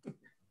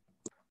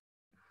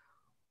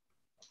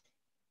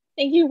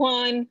 Thank you,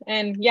 Juan.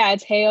 And yeah,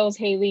 it's Hales,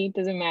 Haley,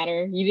 doesn't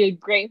matter. You did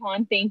great,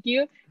 Juan. Thank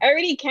you. I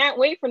already can't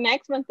wait for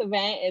next month's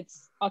event.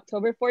 It's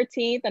October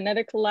 14th,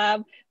 another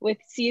collab with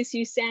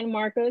CSU San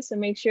Marcos. So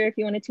make sure if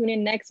you want to tune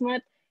in next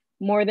month,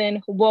 more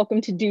than welcome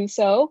to do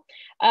so.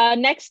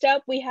 Next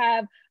up, we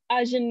have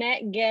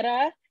Jeanette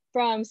Guerra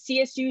from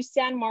CSU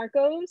San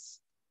Marcos.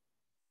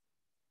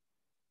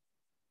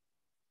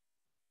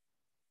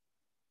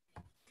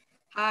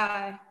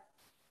 Hi.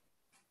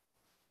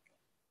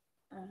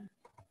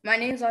 My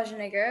name is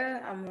Jeanette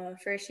Guerra. I'm a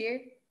first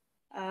year.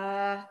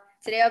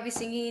 Today I'll be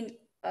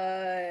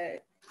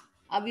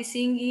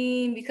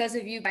singing Because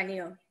of You by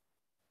Neil.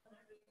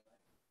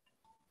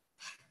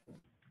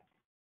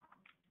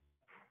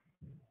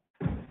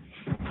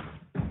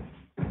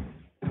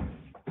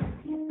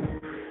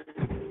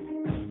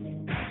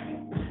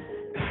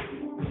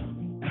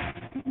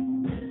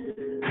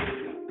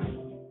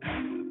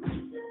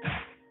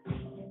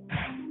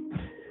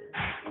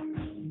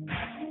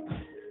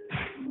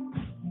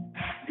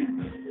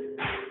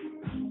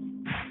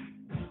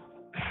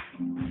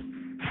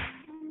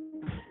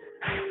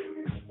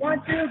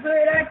 Want to,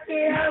 but I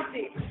can't help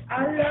it.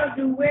 I love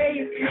the way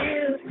you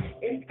feel.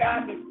 It's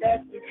got me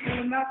stuck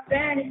between my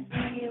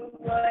fantasy and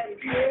what is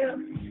real.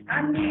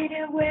 I need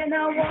it when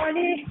I want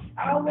it.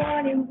 I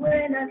want it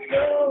when I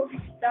go.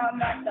 Stop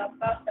myself,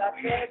 I stop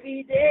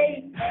every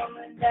day,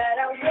 knowing that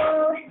I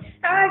won't.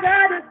 I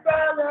got a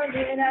problem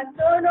and I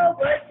don't know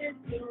what to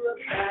do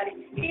about it.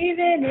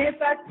 Even if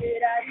I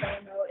did, I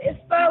don't know if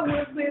I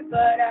would quit,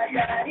 but I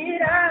got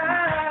it.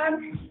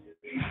 I'm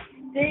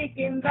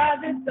thinking about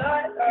the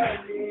thought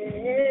of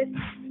it,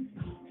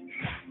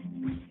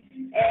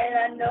 and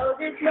I know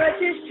this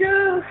much is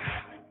true,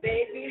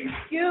 baby.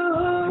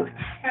 You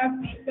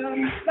have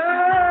become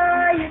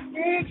my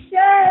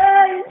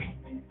addiction.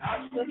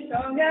 I'm so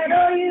strong out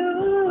on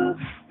you,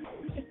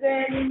 if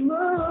any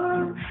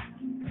move,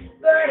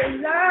 but I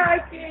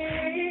like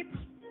it,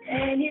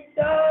 and it's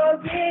all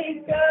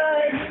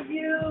because of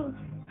you,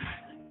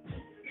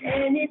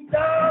 and it's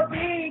all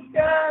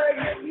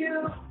because of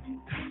you.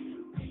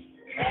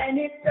 And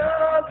it's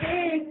all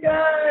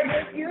because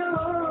of you.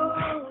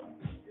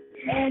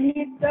 And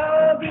it's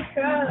all because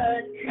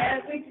I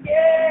never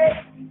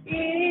get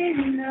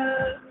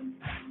enough.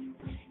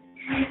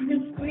 She's the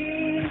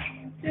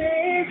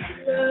sweetest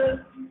love.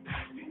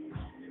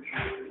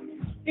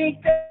 Think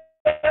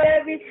of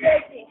every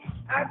second,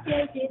 I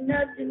can't get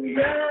nothing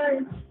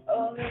done.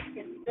 Only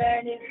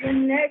concern is the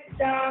next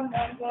time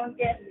I'm gonna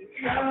get me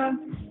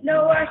some.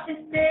 No, I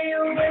should stay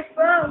away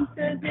from,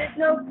 'cause it's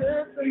no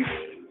good for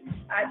me.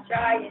 I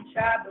try and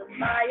try, but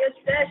my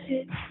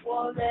obsession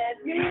won't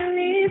let me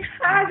leave.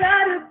 I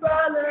got a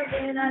problem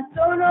and I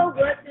don't know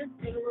what to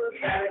do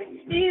about it.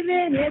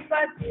 Even if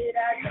I did,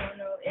 I don't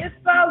know if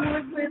I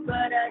would quit,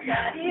 but I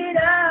got it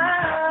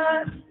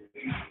out.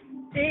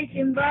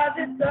 Thinking about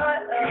the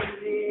thought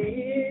of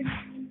it,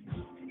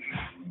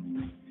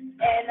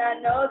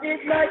 know this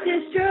much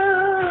is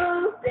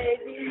true,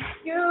 baby.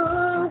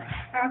 You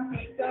have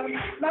become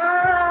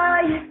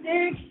my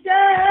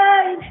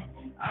addiction.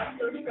 I'm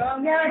so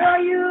strung out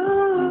on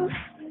you,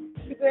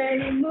 you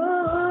barely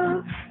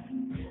move,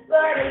 but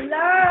I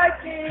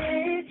like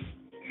it,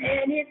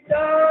 and it's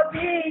all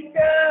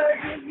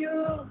because of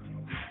you,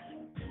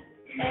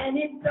 and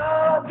it's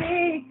all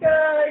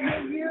because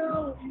of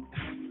you,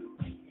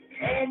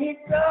 and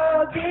it's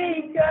all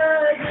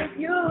because of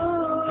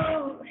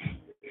you,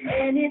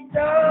 and it's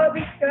all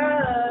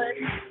because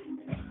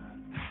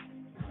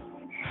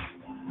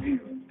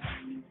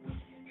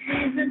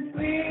she's the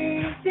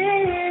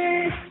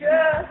sweetest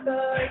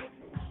drug.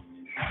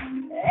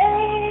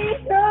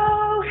 Ain't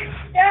no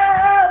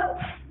doubt,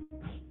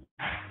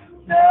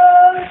 so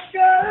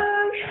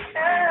strung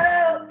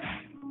out.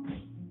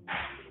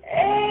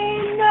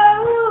 Ain't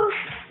no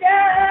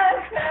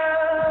doubt,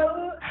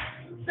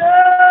 so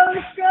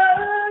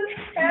strung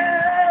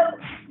out.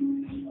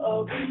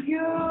 Over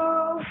you,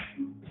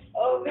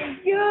 over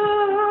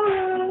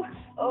you,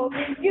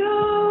 over you.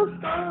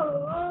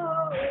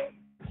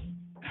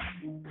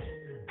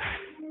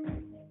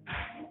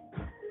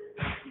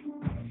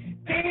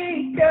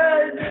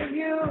 Because of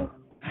you,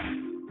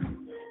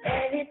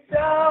 and it's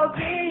all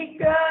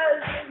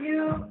because of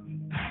you.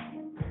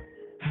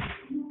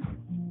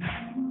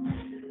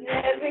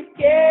 Never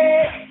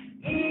get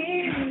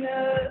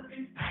enough.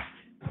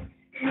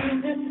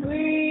 She's the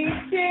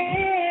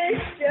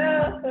sweetest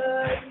drug.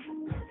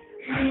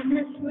 She's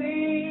the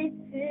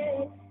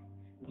sweetest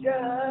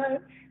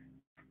drug.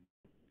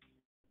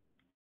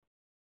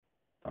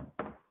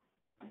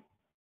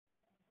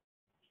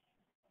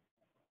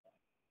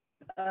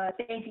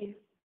 Thank you.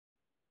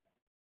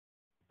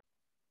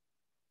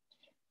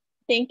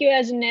 Thank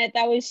you, Jeanette.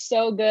 That was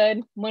so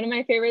good. One of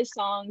my favorite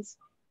songs.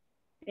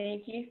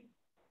 Thank you.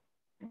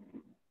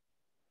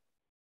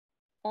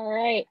 All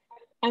right.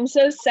 I'm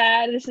so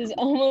sad this is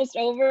almost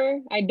over.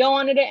 I don't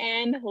want it to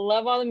end.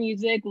 Love all the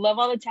music. Love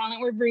all the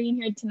talent we're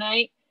bringing here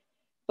tonight.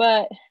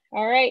 But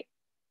all right.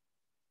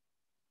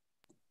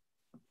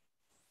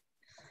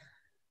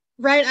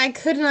 Right, I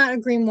could not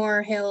agree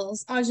more,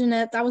 Hales.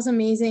 Jeanette, that was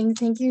amazing.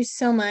 Thank you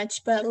so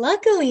much. But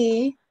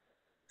luckily,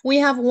 we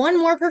have one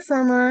more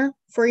performer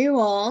for you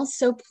all.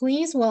 So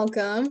please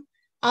welcome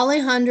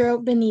Alejandro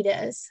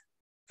Benitez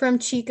from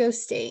Chico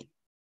State.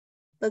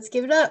 Let's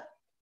give it up.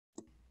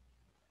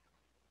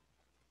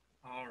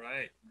 All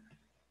right.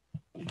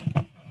 All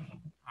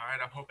right,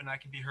 I'm hoping I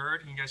can be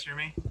heard. Can you guys hear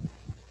me?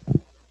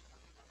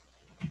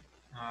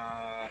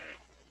 One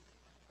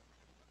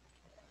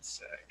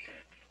sec.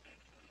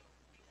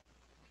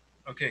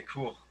 Okay,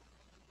 cool.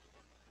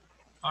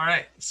 All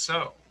right,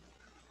 so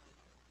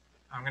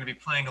I'm going to be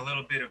playing a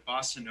little bit of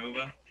bossa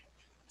nova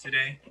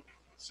today.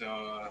 So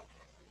a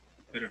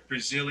bit of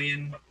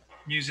Brazilian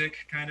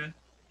music, kind of.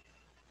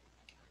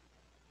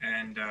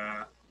 And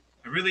I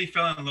really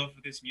fell in love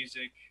with this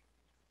music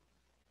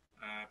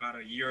about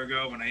a year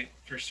ago when I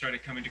first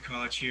started coming to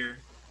college here.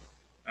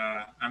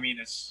 I mean,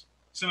 as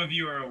some of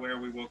you are aware,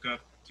 we woke up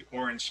to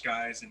orange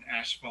skies and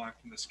ash falling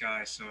from the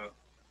sky, so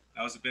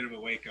that was a bit of a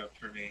wake up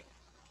for me.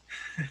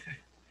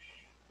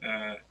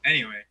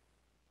 Anyway,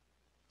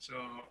 so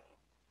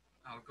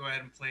I'll go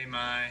ahead and play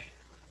my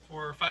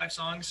 4 or 5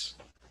 songs.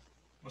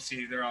 We'll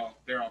see. They're all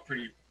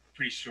pretty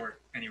short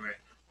anyway.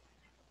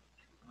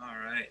 All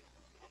right.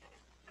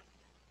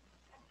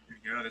 Here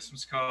we go. This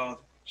one's called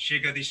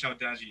Chega de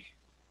Saudade.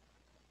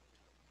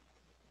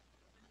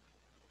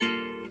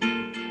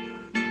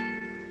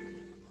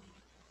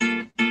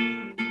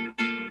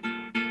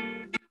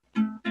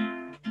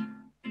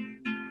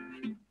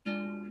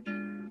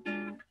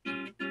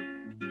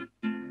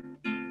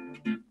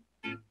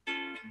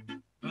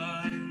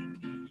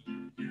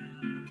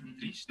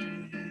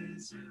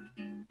 Tristeza,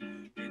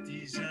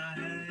 diz a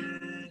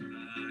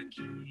ela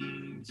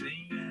que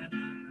sem ela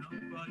não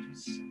pode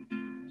ser.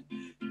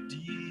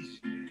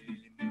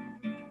 Diz-lhe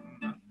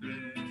numa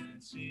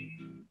prece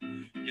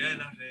que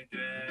ela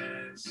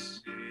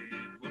regresse,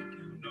 porque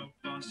eu não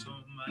posso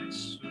mais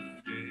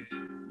sofrer.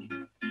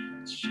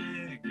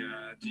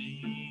 Chega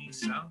de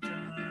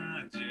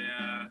saudade,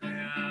 a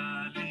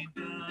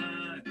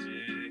realidade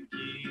é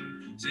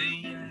que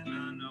sem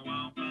ela não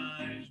há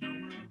paz,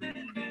 não há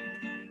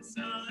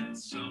beleza, é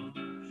só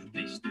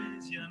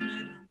tristeza e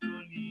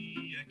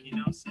melancolia que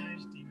não sai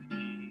de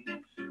mim,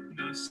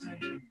 não sai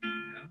de mim,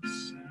 não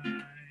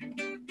sai.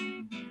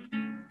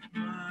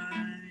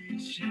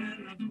 Mas se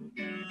ela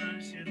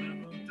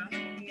voltar,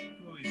 que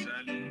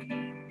coisa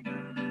linda,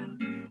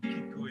 que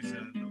coisa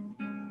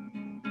louca,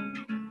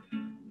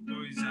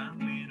 pois há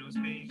menos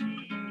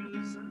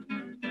beijinhos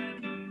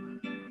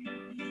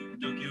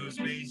do que os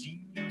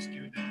beijinhos que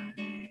eu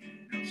darei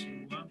na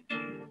sua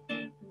boca.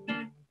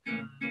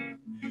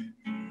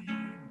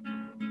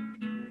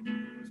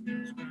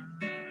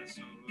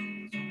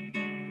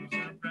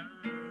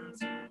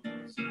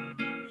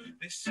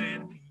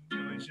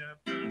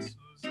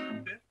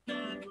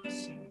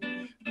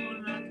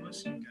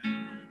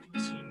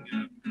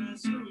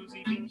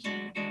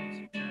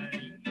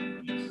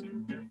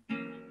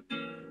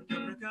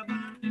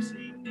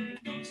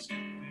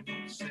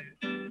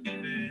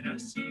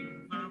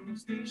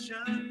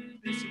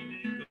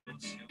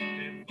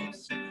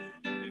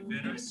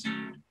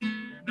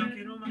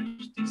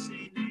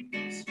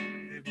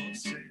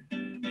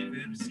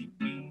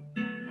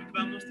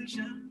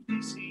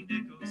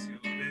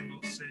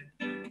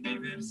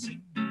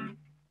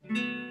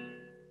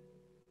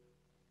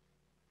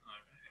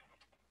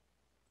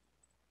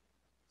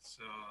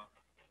 So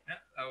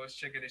yeah, I was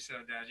checking this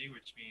out, Daji,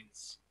 which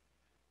means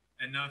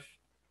enough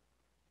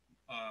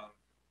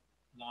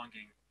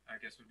longing, I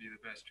guess would be the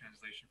best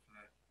translation for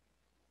that.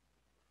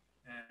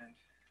 And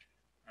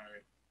all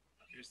right,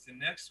 here's the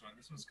next one.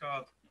 This one's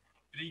called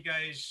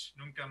Brigas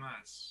Nunca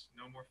Más,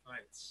 No More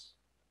Fights.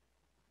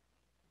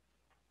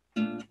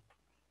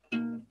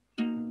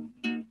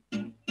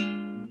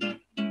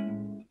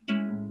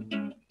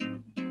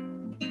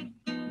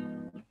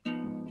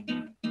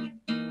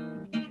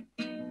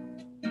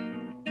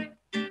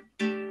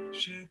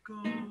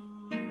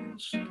 Chegou,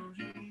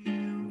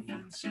 sorriu,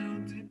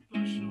 venceu,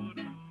 depois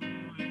chorou.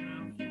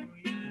 Era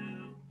fui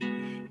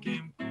eu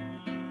quem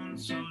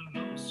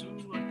consolou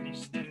sua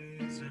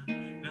tristeza,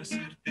 na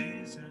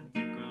certeza de que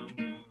o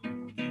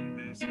amor tem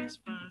dessas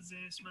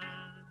fases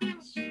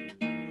más.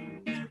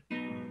 É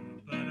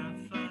bom para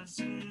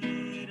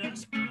fazer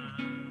as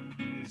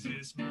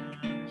pazes,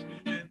 mas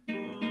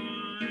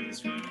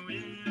depois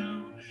fui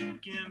eu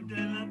quem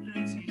dela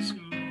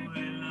precisou.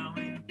 Ela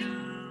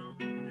então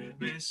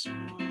me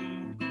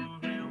socorreu,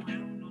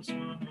 eu nosso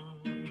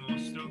amor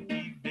mostrou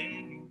que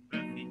veio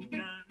pra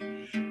ficar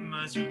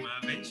mais uma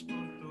vez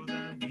por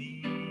toda a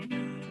vida.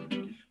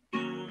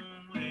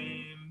 Bom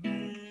é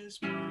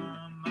mesmo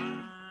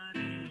amar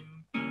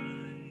em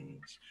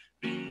paz,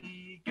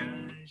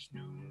 brigas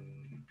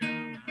nunca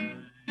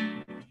mais.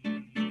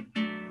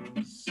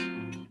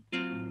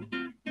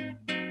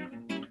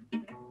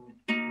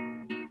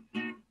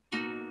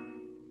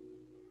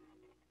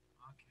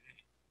 Okay.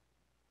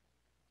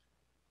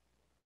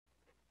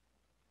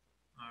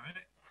 All right.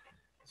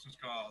 This one's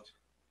called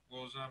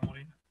Rosa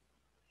Morena.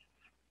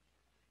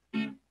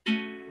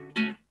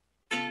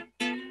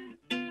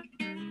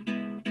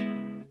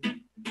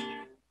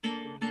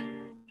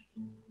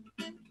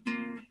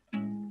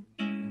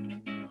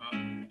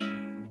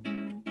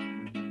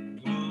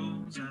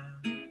 Rosa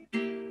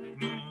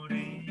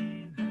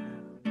Morena,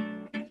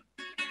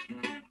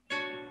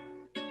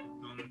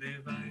 ¿dónde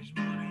vais,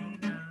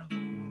 Morena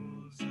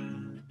Rosa?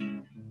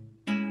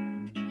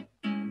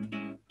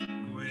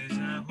 Pues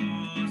a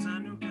rosa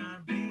no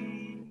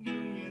cabelo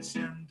y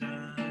ese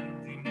andar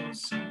de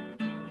moça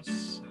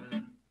rosa.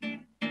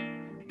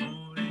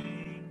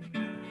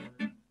 Morena,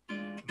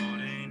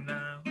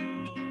 morena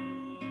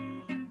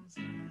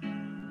rosa,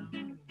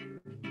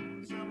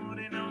 rosa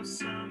morena, o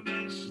samba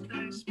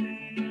está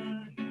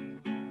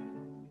esperando,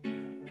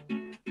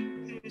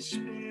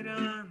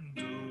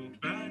 esperando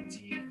pra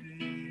te ver.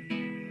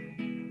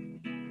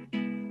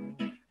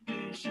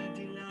 Deixa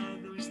de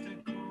lado esta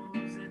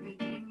coisa de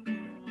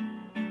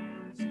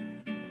dingosa.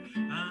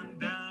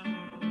 Anda,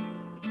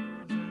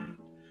 rosa,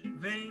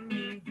 vem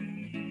me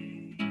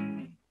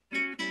ver.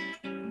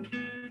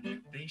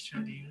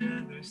 Deixa de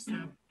lado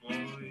esta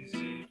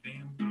coisa e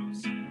vem pro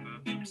samba,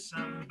 vem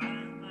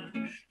sambar.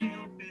 Que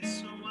o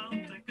pessoal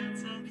tá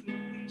cansado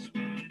de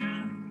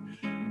esperar.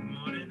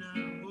 Morena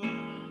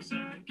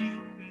rosa, que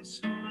o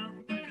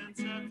pessoal tá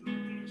cansado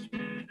de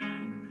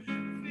esperar.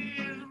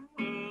 Viu,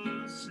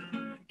 rosa,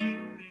 que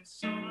o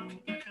pessoal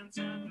tá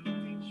cansado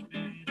de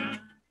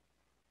esperar.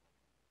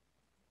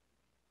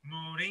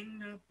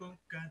 Morena,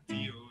 boca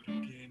de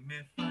ouro que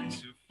me faz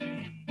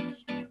sofrer.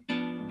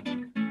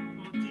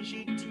 O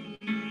jeitinho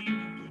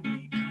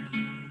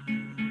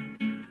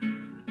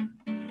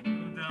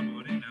da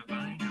morena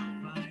vai,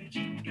 não vai,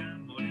 diga,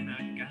 morena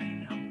cai,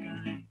 não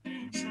cai.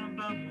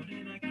 Samba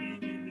morena que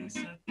me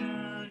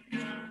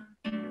desataca.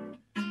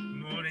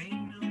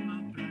 Morena,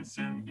 uma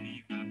brasa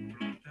viva,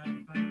 pronta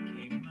pra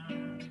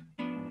queimar.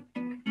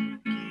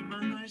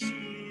 Queimando a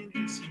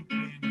gente sem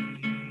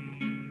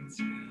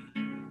clemência.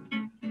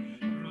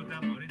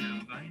 Roda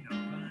morena vai, não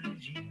vai,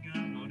 diga,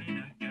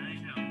 morena cai,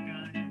 não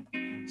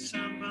cai.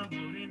 Samba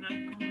morena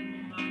como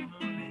uma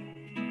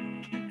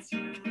molência.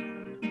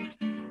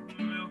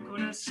 Meu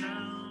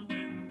coração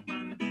é um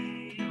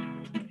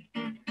pandeiro,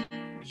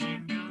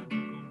 gingando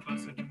com o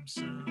passo de um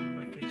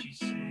samba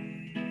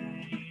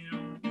feiticeiro.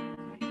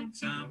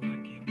 Samba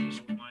que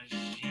mexe com a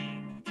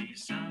gente,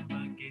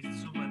 samba que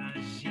soa da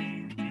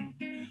gente.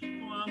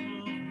 O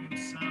amor no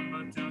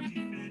samba tão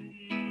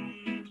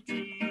diferente.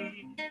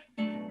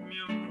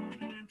 Meu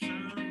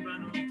samba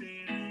no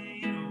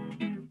terreiro,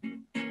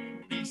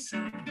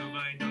 pensando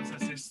vaidosa,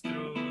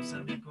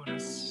 cestrosa, meu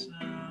coração.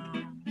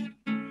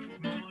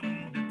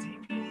 Morena de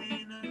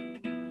pena,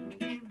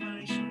 tem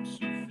mais um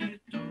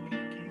sofredor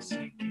que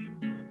se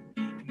queimou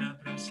na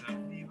praça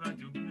viva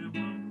do meu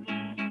amor.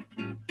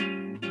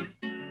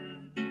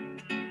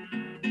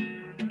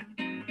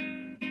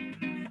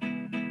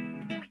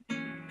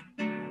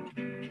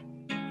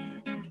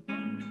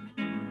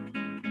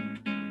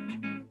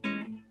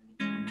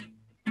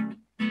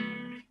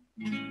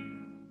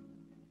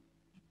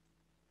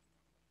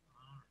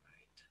 All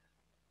right.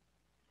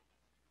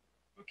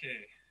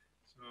 Okay,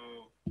 so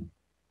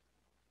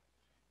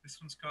this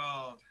one's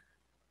called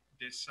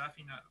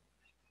Desafinado,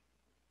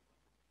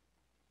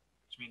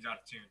 which means out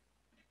of tune.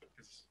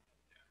 Because,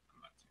 yeah,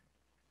 I'm out of tune.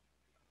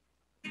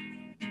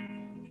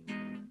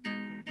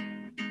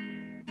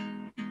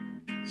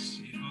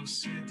 Se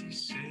você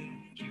disser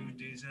que o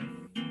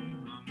desafio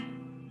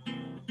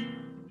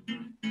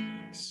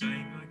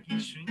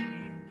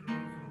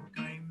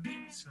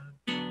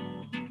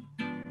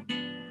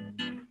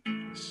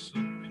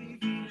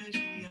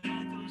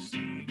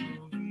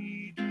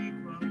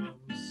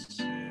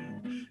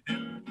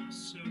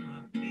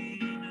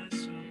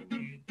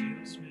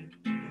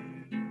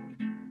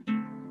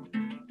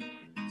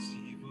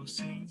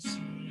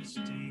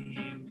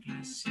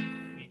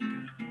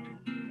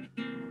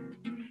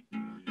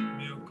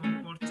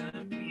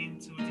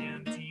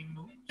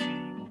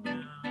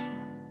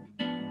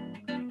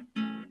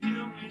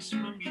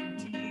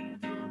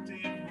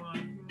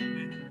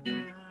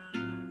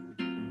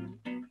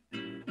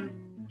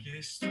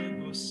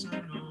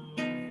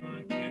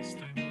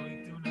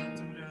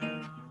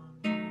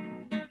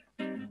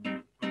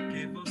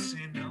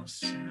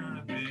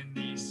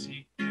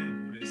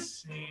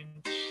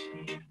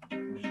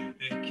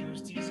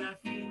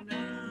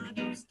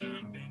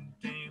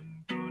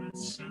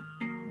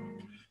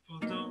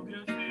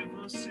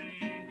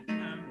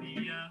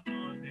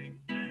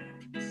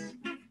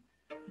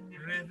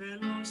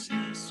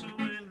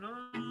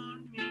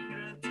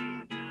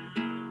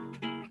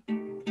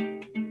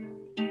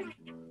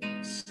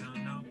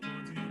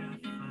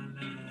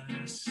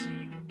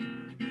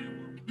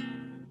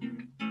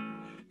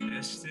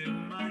Este o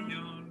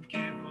maior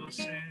que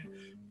você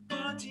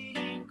pode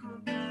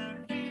encontrar,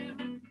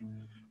 viu?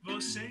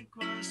 Você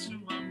com a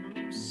sua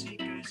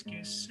música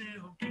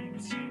esqueceu o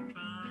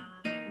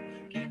principal,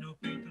 que no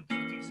peito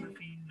dos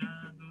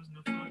desafinados,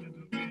 no fundo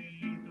do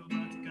peito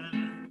bate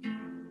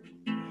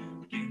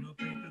calado, que no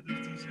peito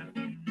dos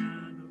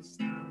desafinados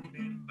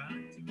também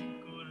bate o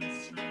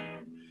coração.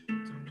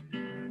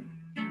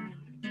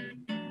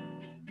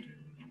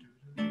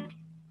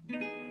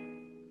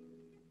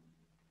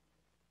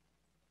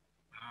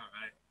 All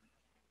right.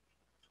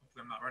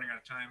 Hopefully I'm not running out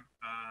of time.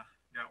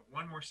 Got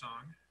one more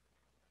song.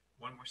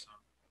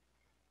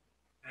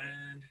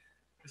 And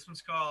this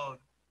one's called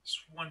It's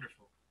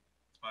Wonderful.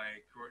 It's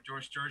by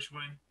George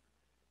Gershwin,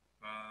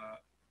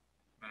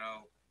 but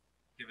I'll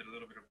give it a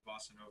little bit of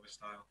bossa nova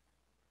style.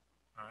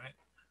 All right.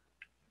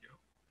 Here we go.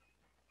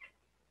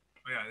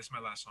 Oh yeah, this is my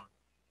last song.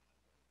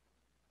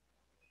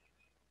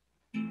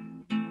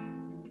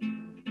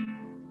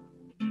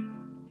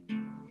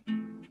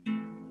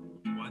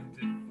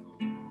 Wonderful,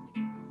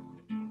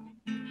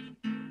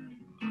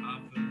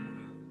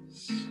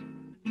 marvelous,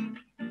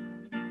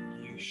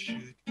 you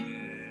should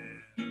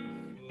care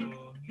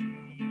for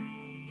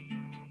me.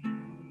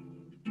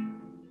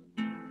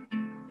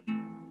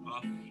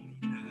 Awfully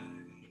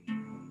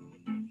nice,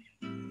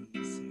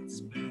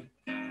 it's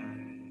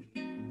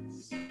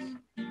paradise.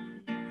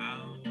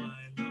 How I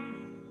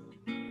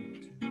long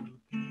to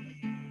be.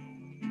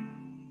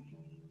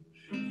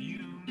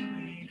 You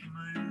make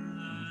my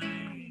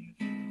life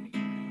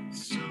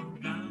so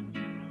glamorous.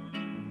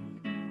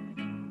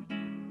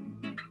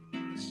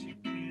 You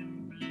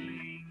can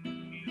blame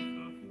me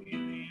for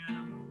feeling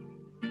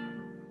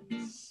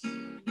amorous.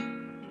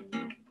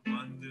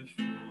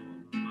 Wonderful,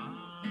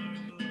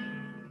 marvelous,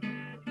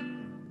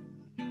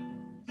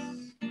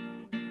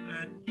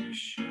 that you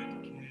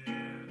should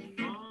care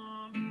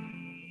for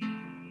me.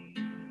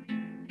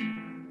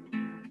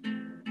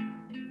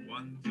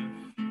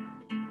 Wonderful,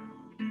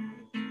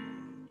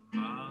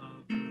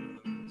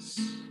 marvelous,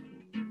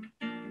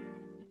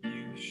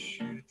 you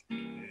should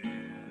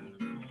care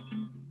for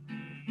me.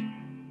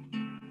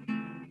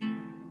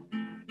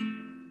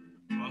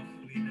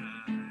 Awfully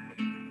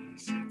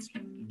nice, it's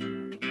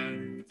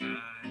paradise.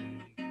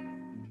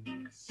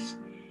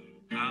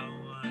 How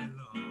I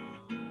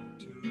long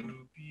to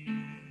be.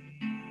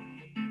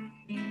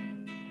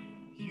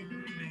 You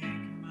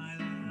make my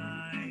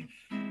life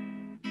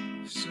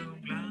so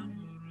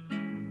glamorous.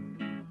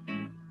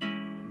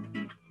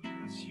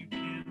 You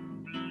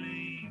can't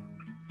blame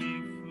me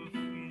for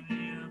feeling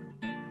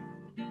amorous.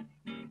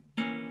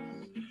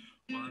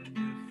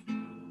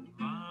 Wonderful,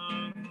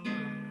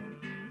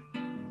 marvelous,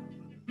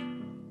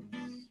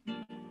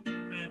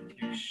 and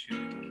you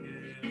should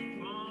care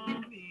for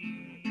me.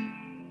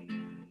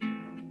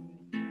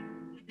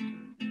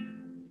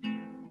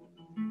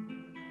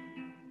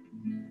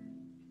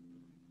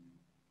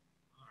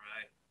 All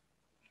right.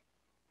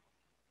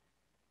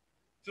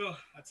 So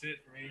that's it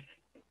for me.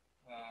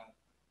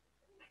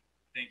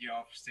 Thank you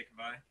all for sticking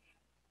by.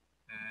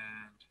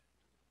 And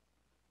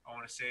I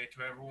want to say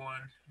to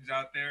everyone who's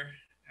out there,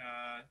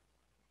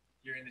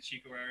 you're in the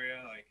Chico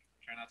area, like,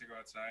 try not to go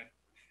outside.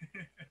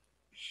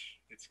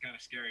 It's kind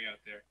of scary out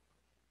there.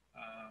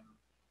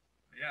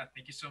 But yeah,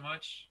 thank you so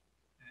much.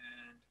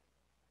 And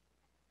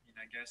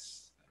I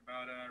guess that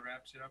about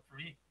wraps it up for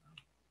me.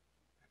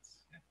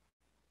 Yeah.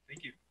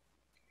 Thank you.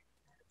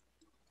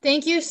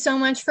 Thank you so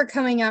much for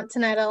coming out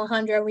tonight,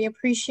 Alejandro. We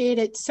appreciate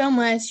it so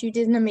much. You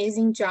did an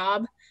amazing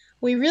job.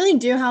 We really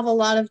do have a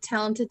lot of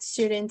talented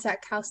students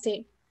at Cal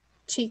State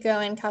Chico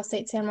and Cal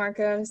State San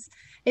Marcos.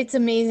 It's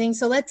amazing.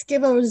 So let's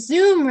give a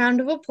Zoom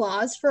round of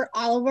applause for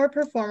all of our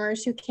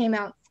performers who came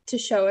out to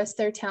show us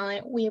their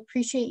talent. We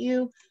appreciate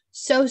you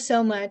so,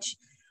 so much.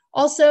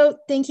 Also,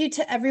 thank you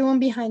to everyone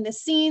behind the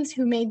scenes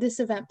who made this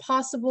event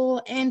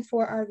possible and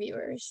for our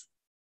viewers.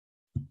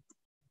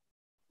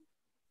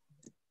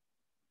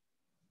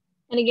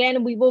 And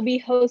again, we will be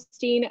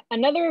hosting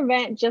another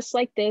event just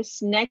like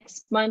this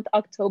next month,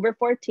 October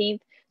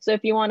 14th. So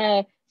if you want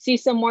to see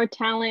some more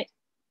talent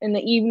in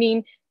the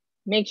evening,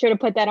 make sure to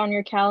put that on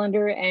your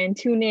calendar and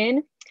tune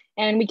in.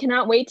 And we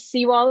cannot wait to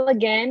see you all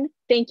again.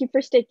 Thank you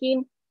for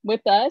sticking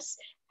with us.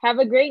 Have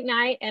a great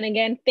night. And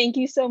again, thank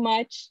you so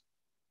much.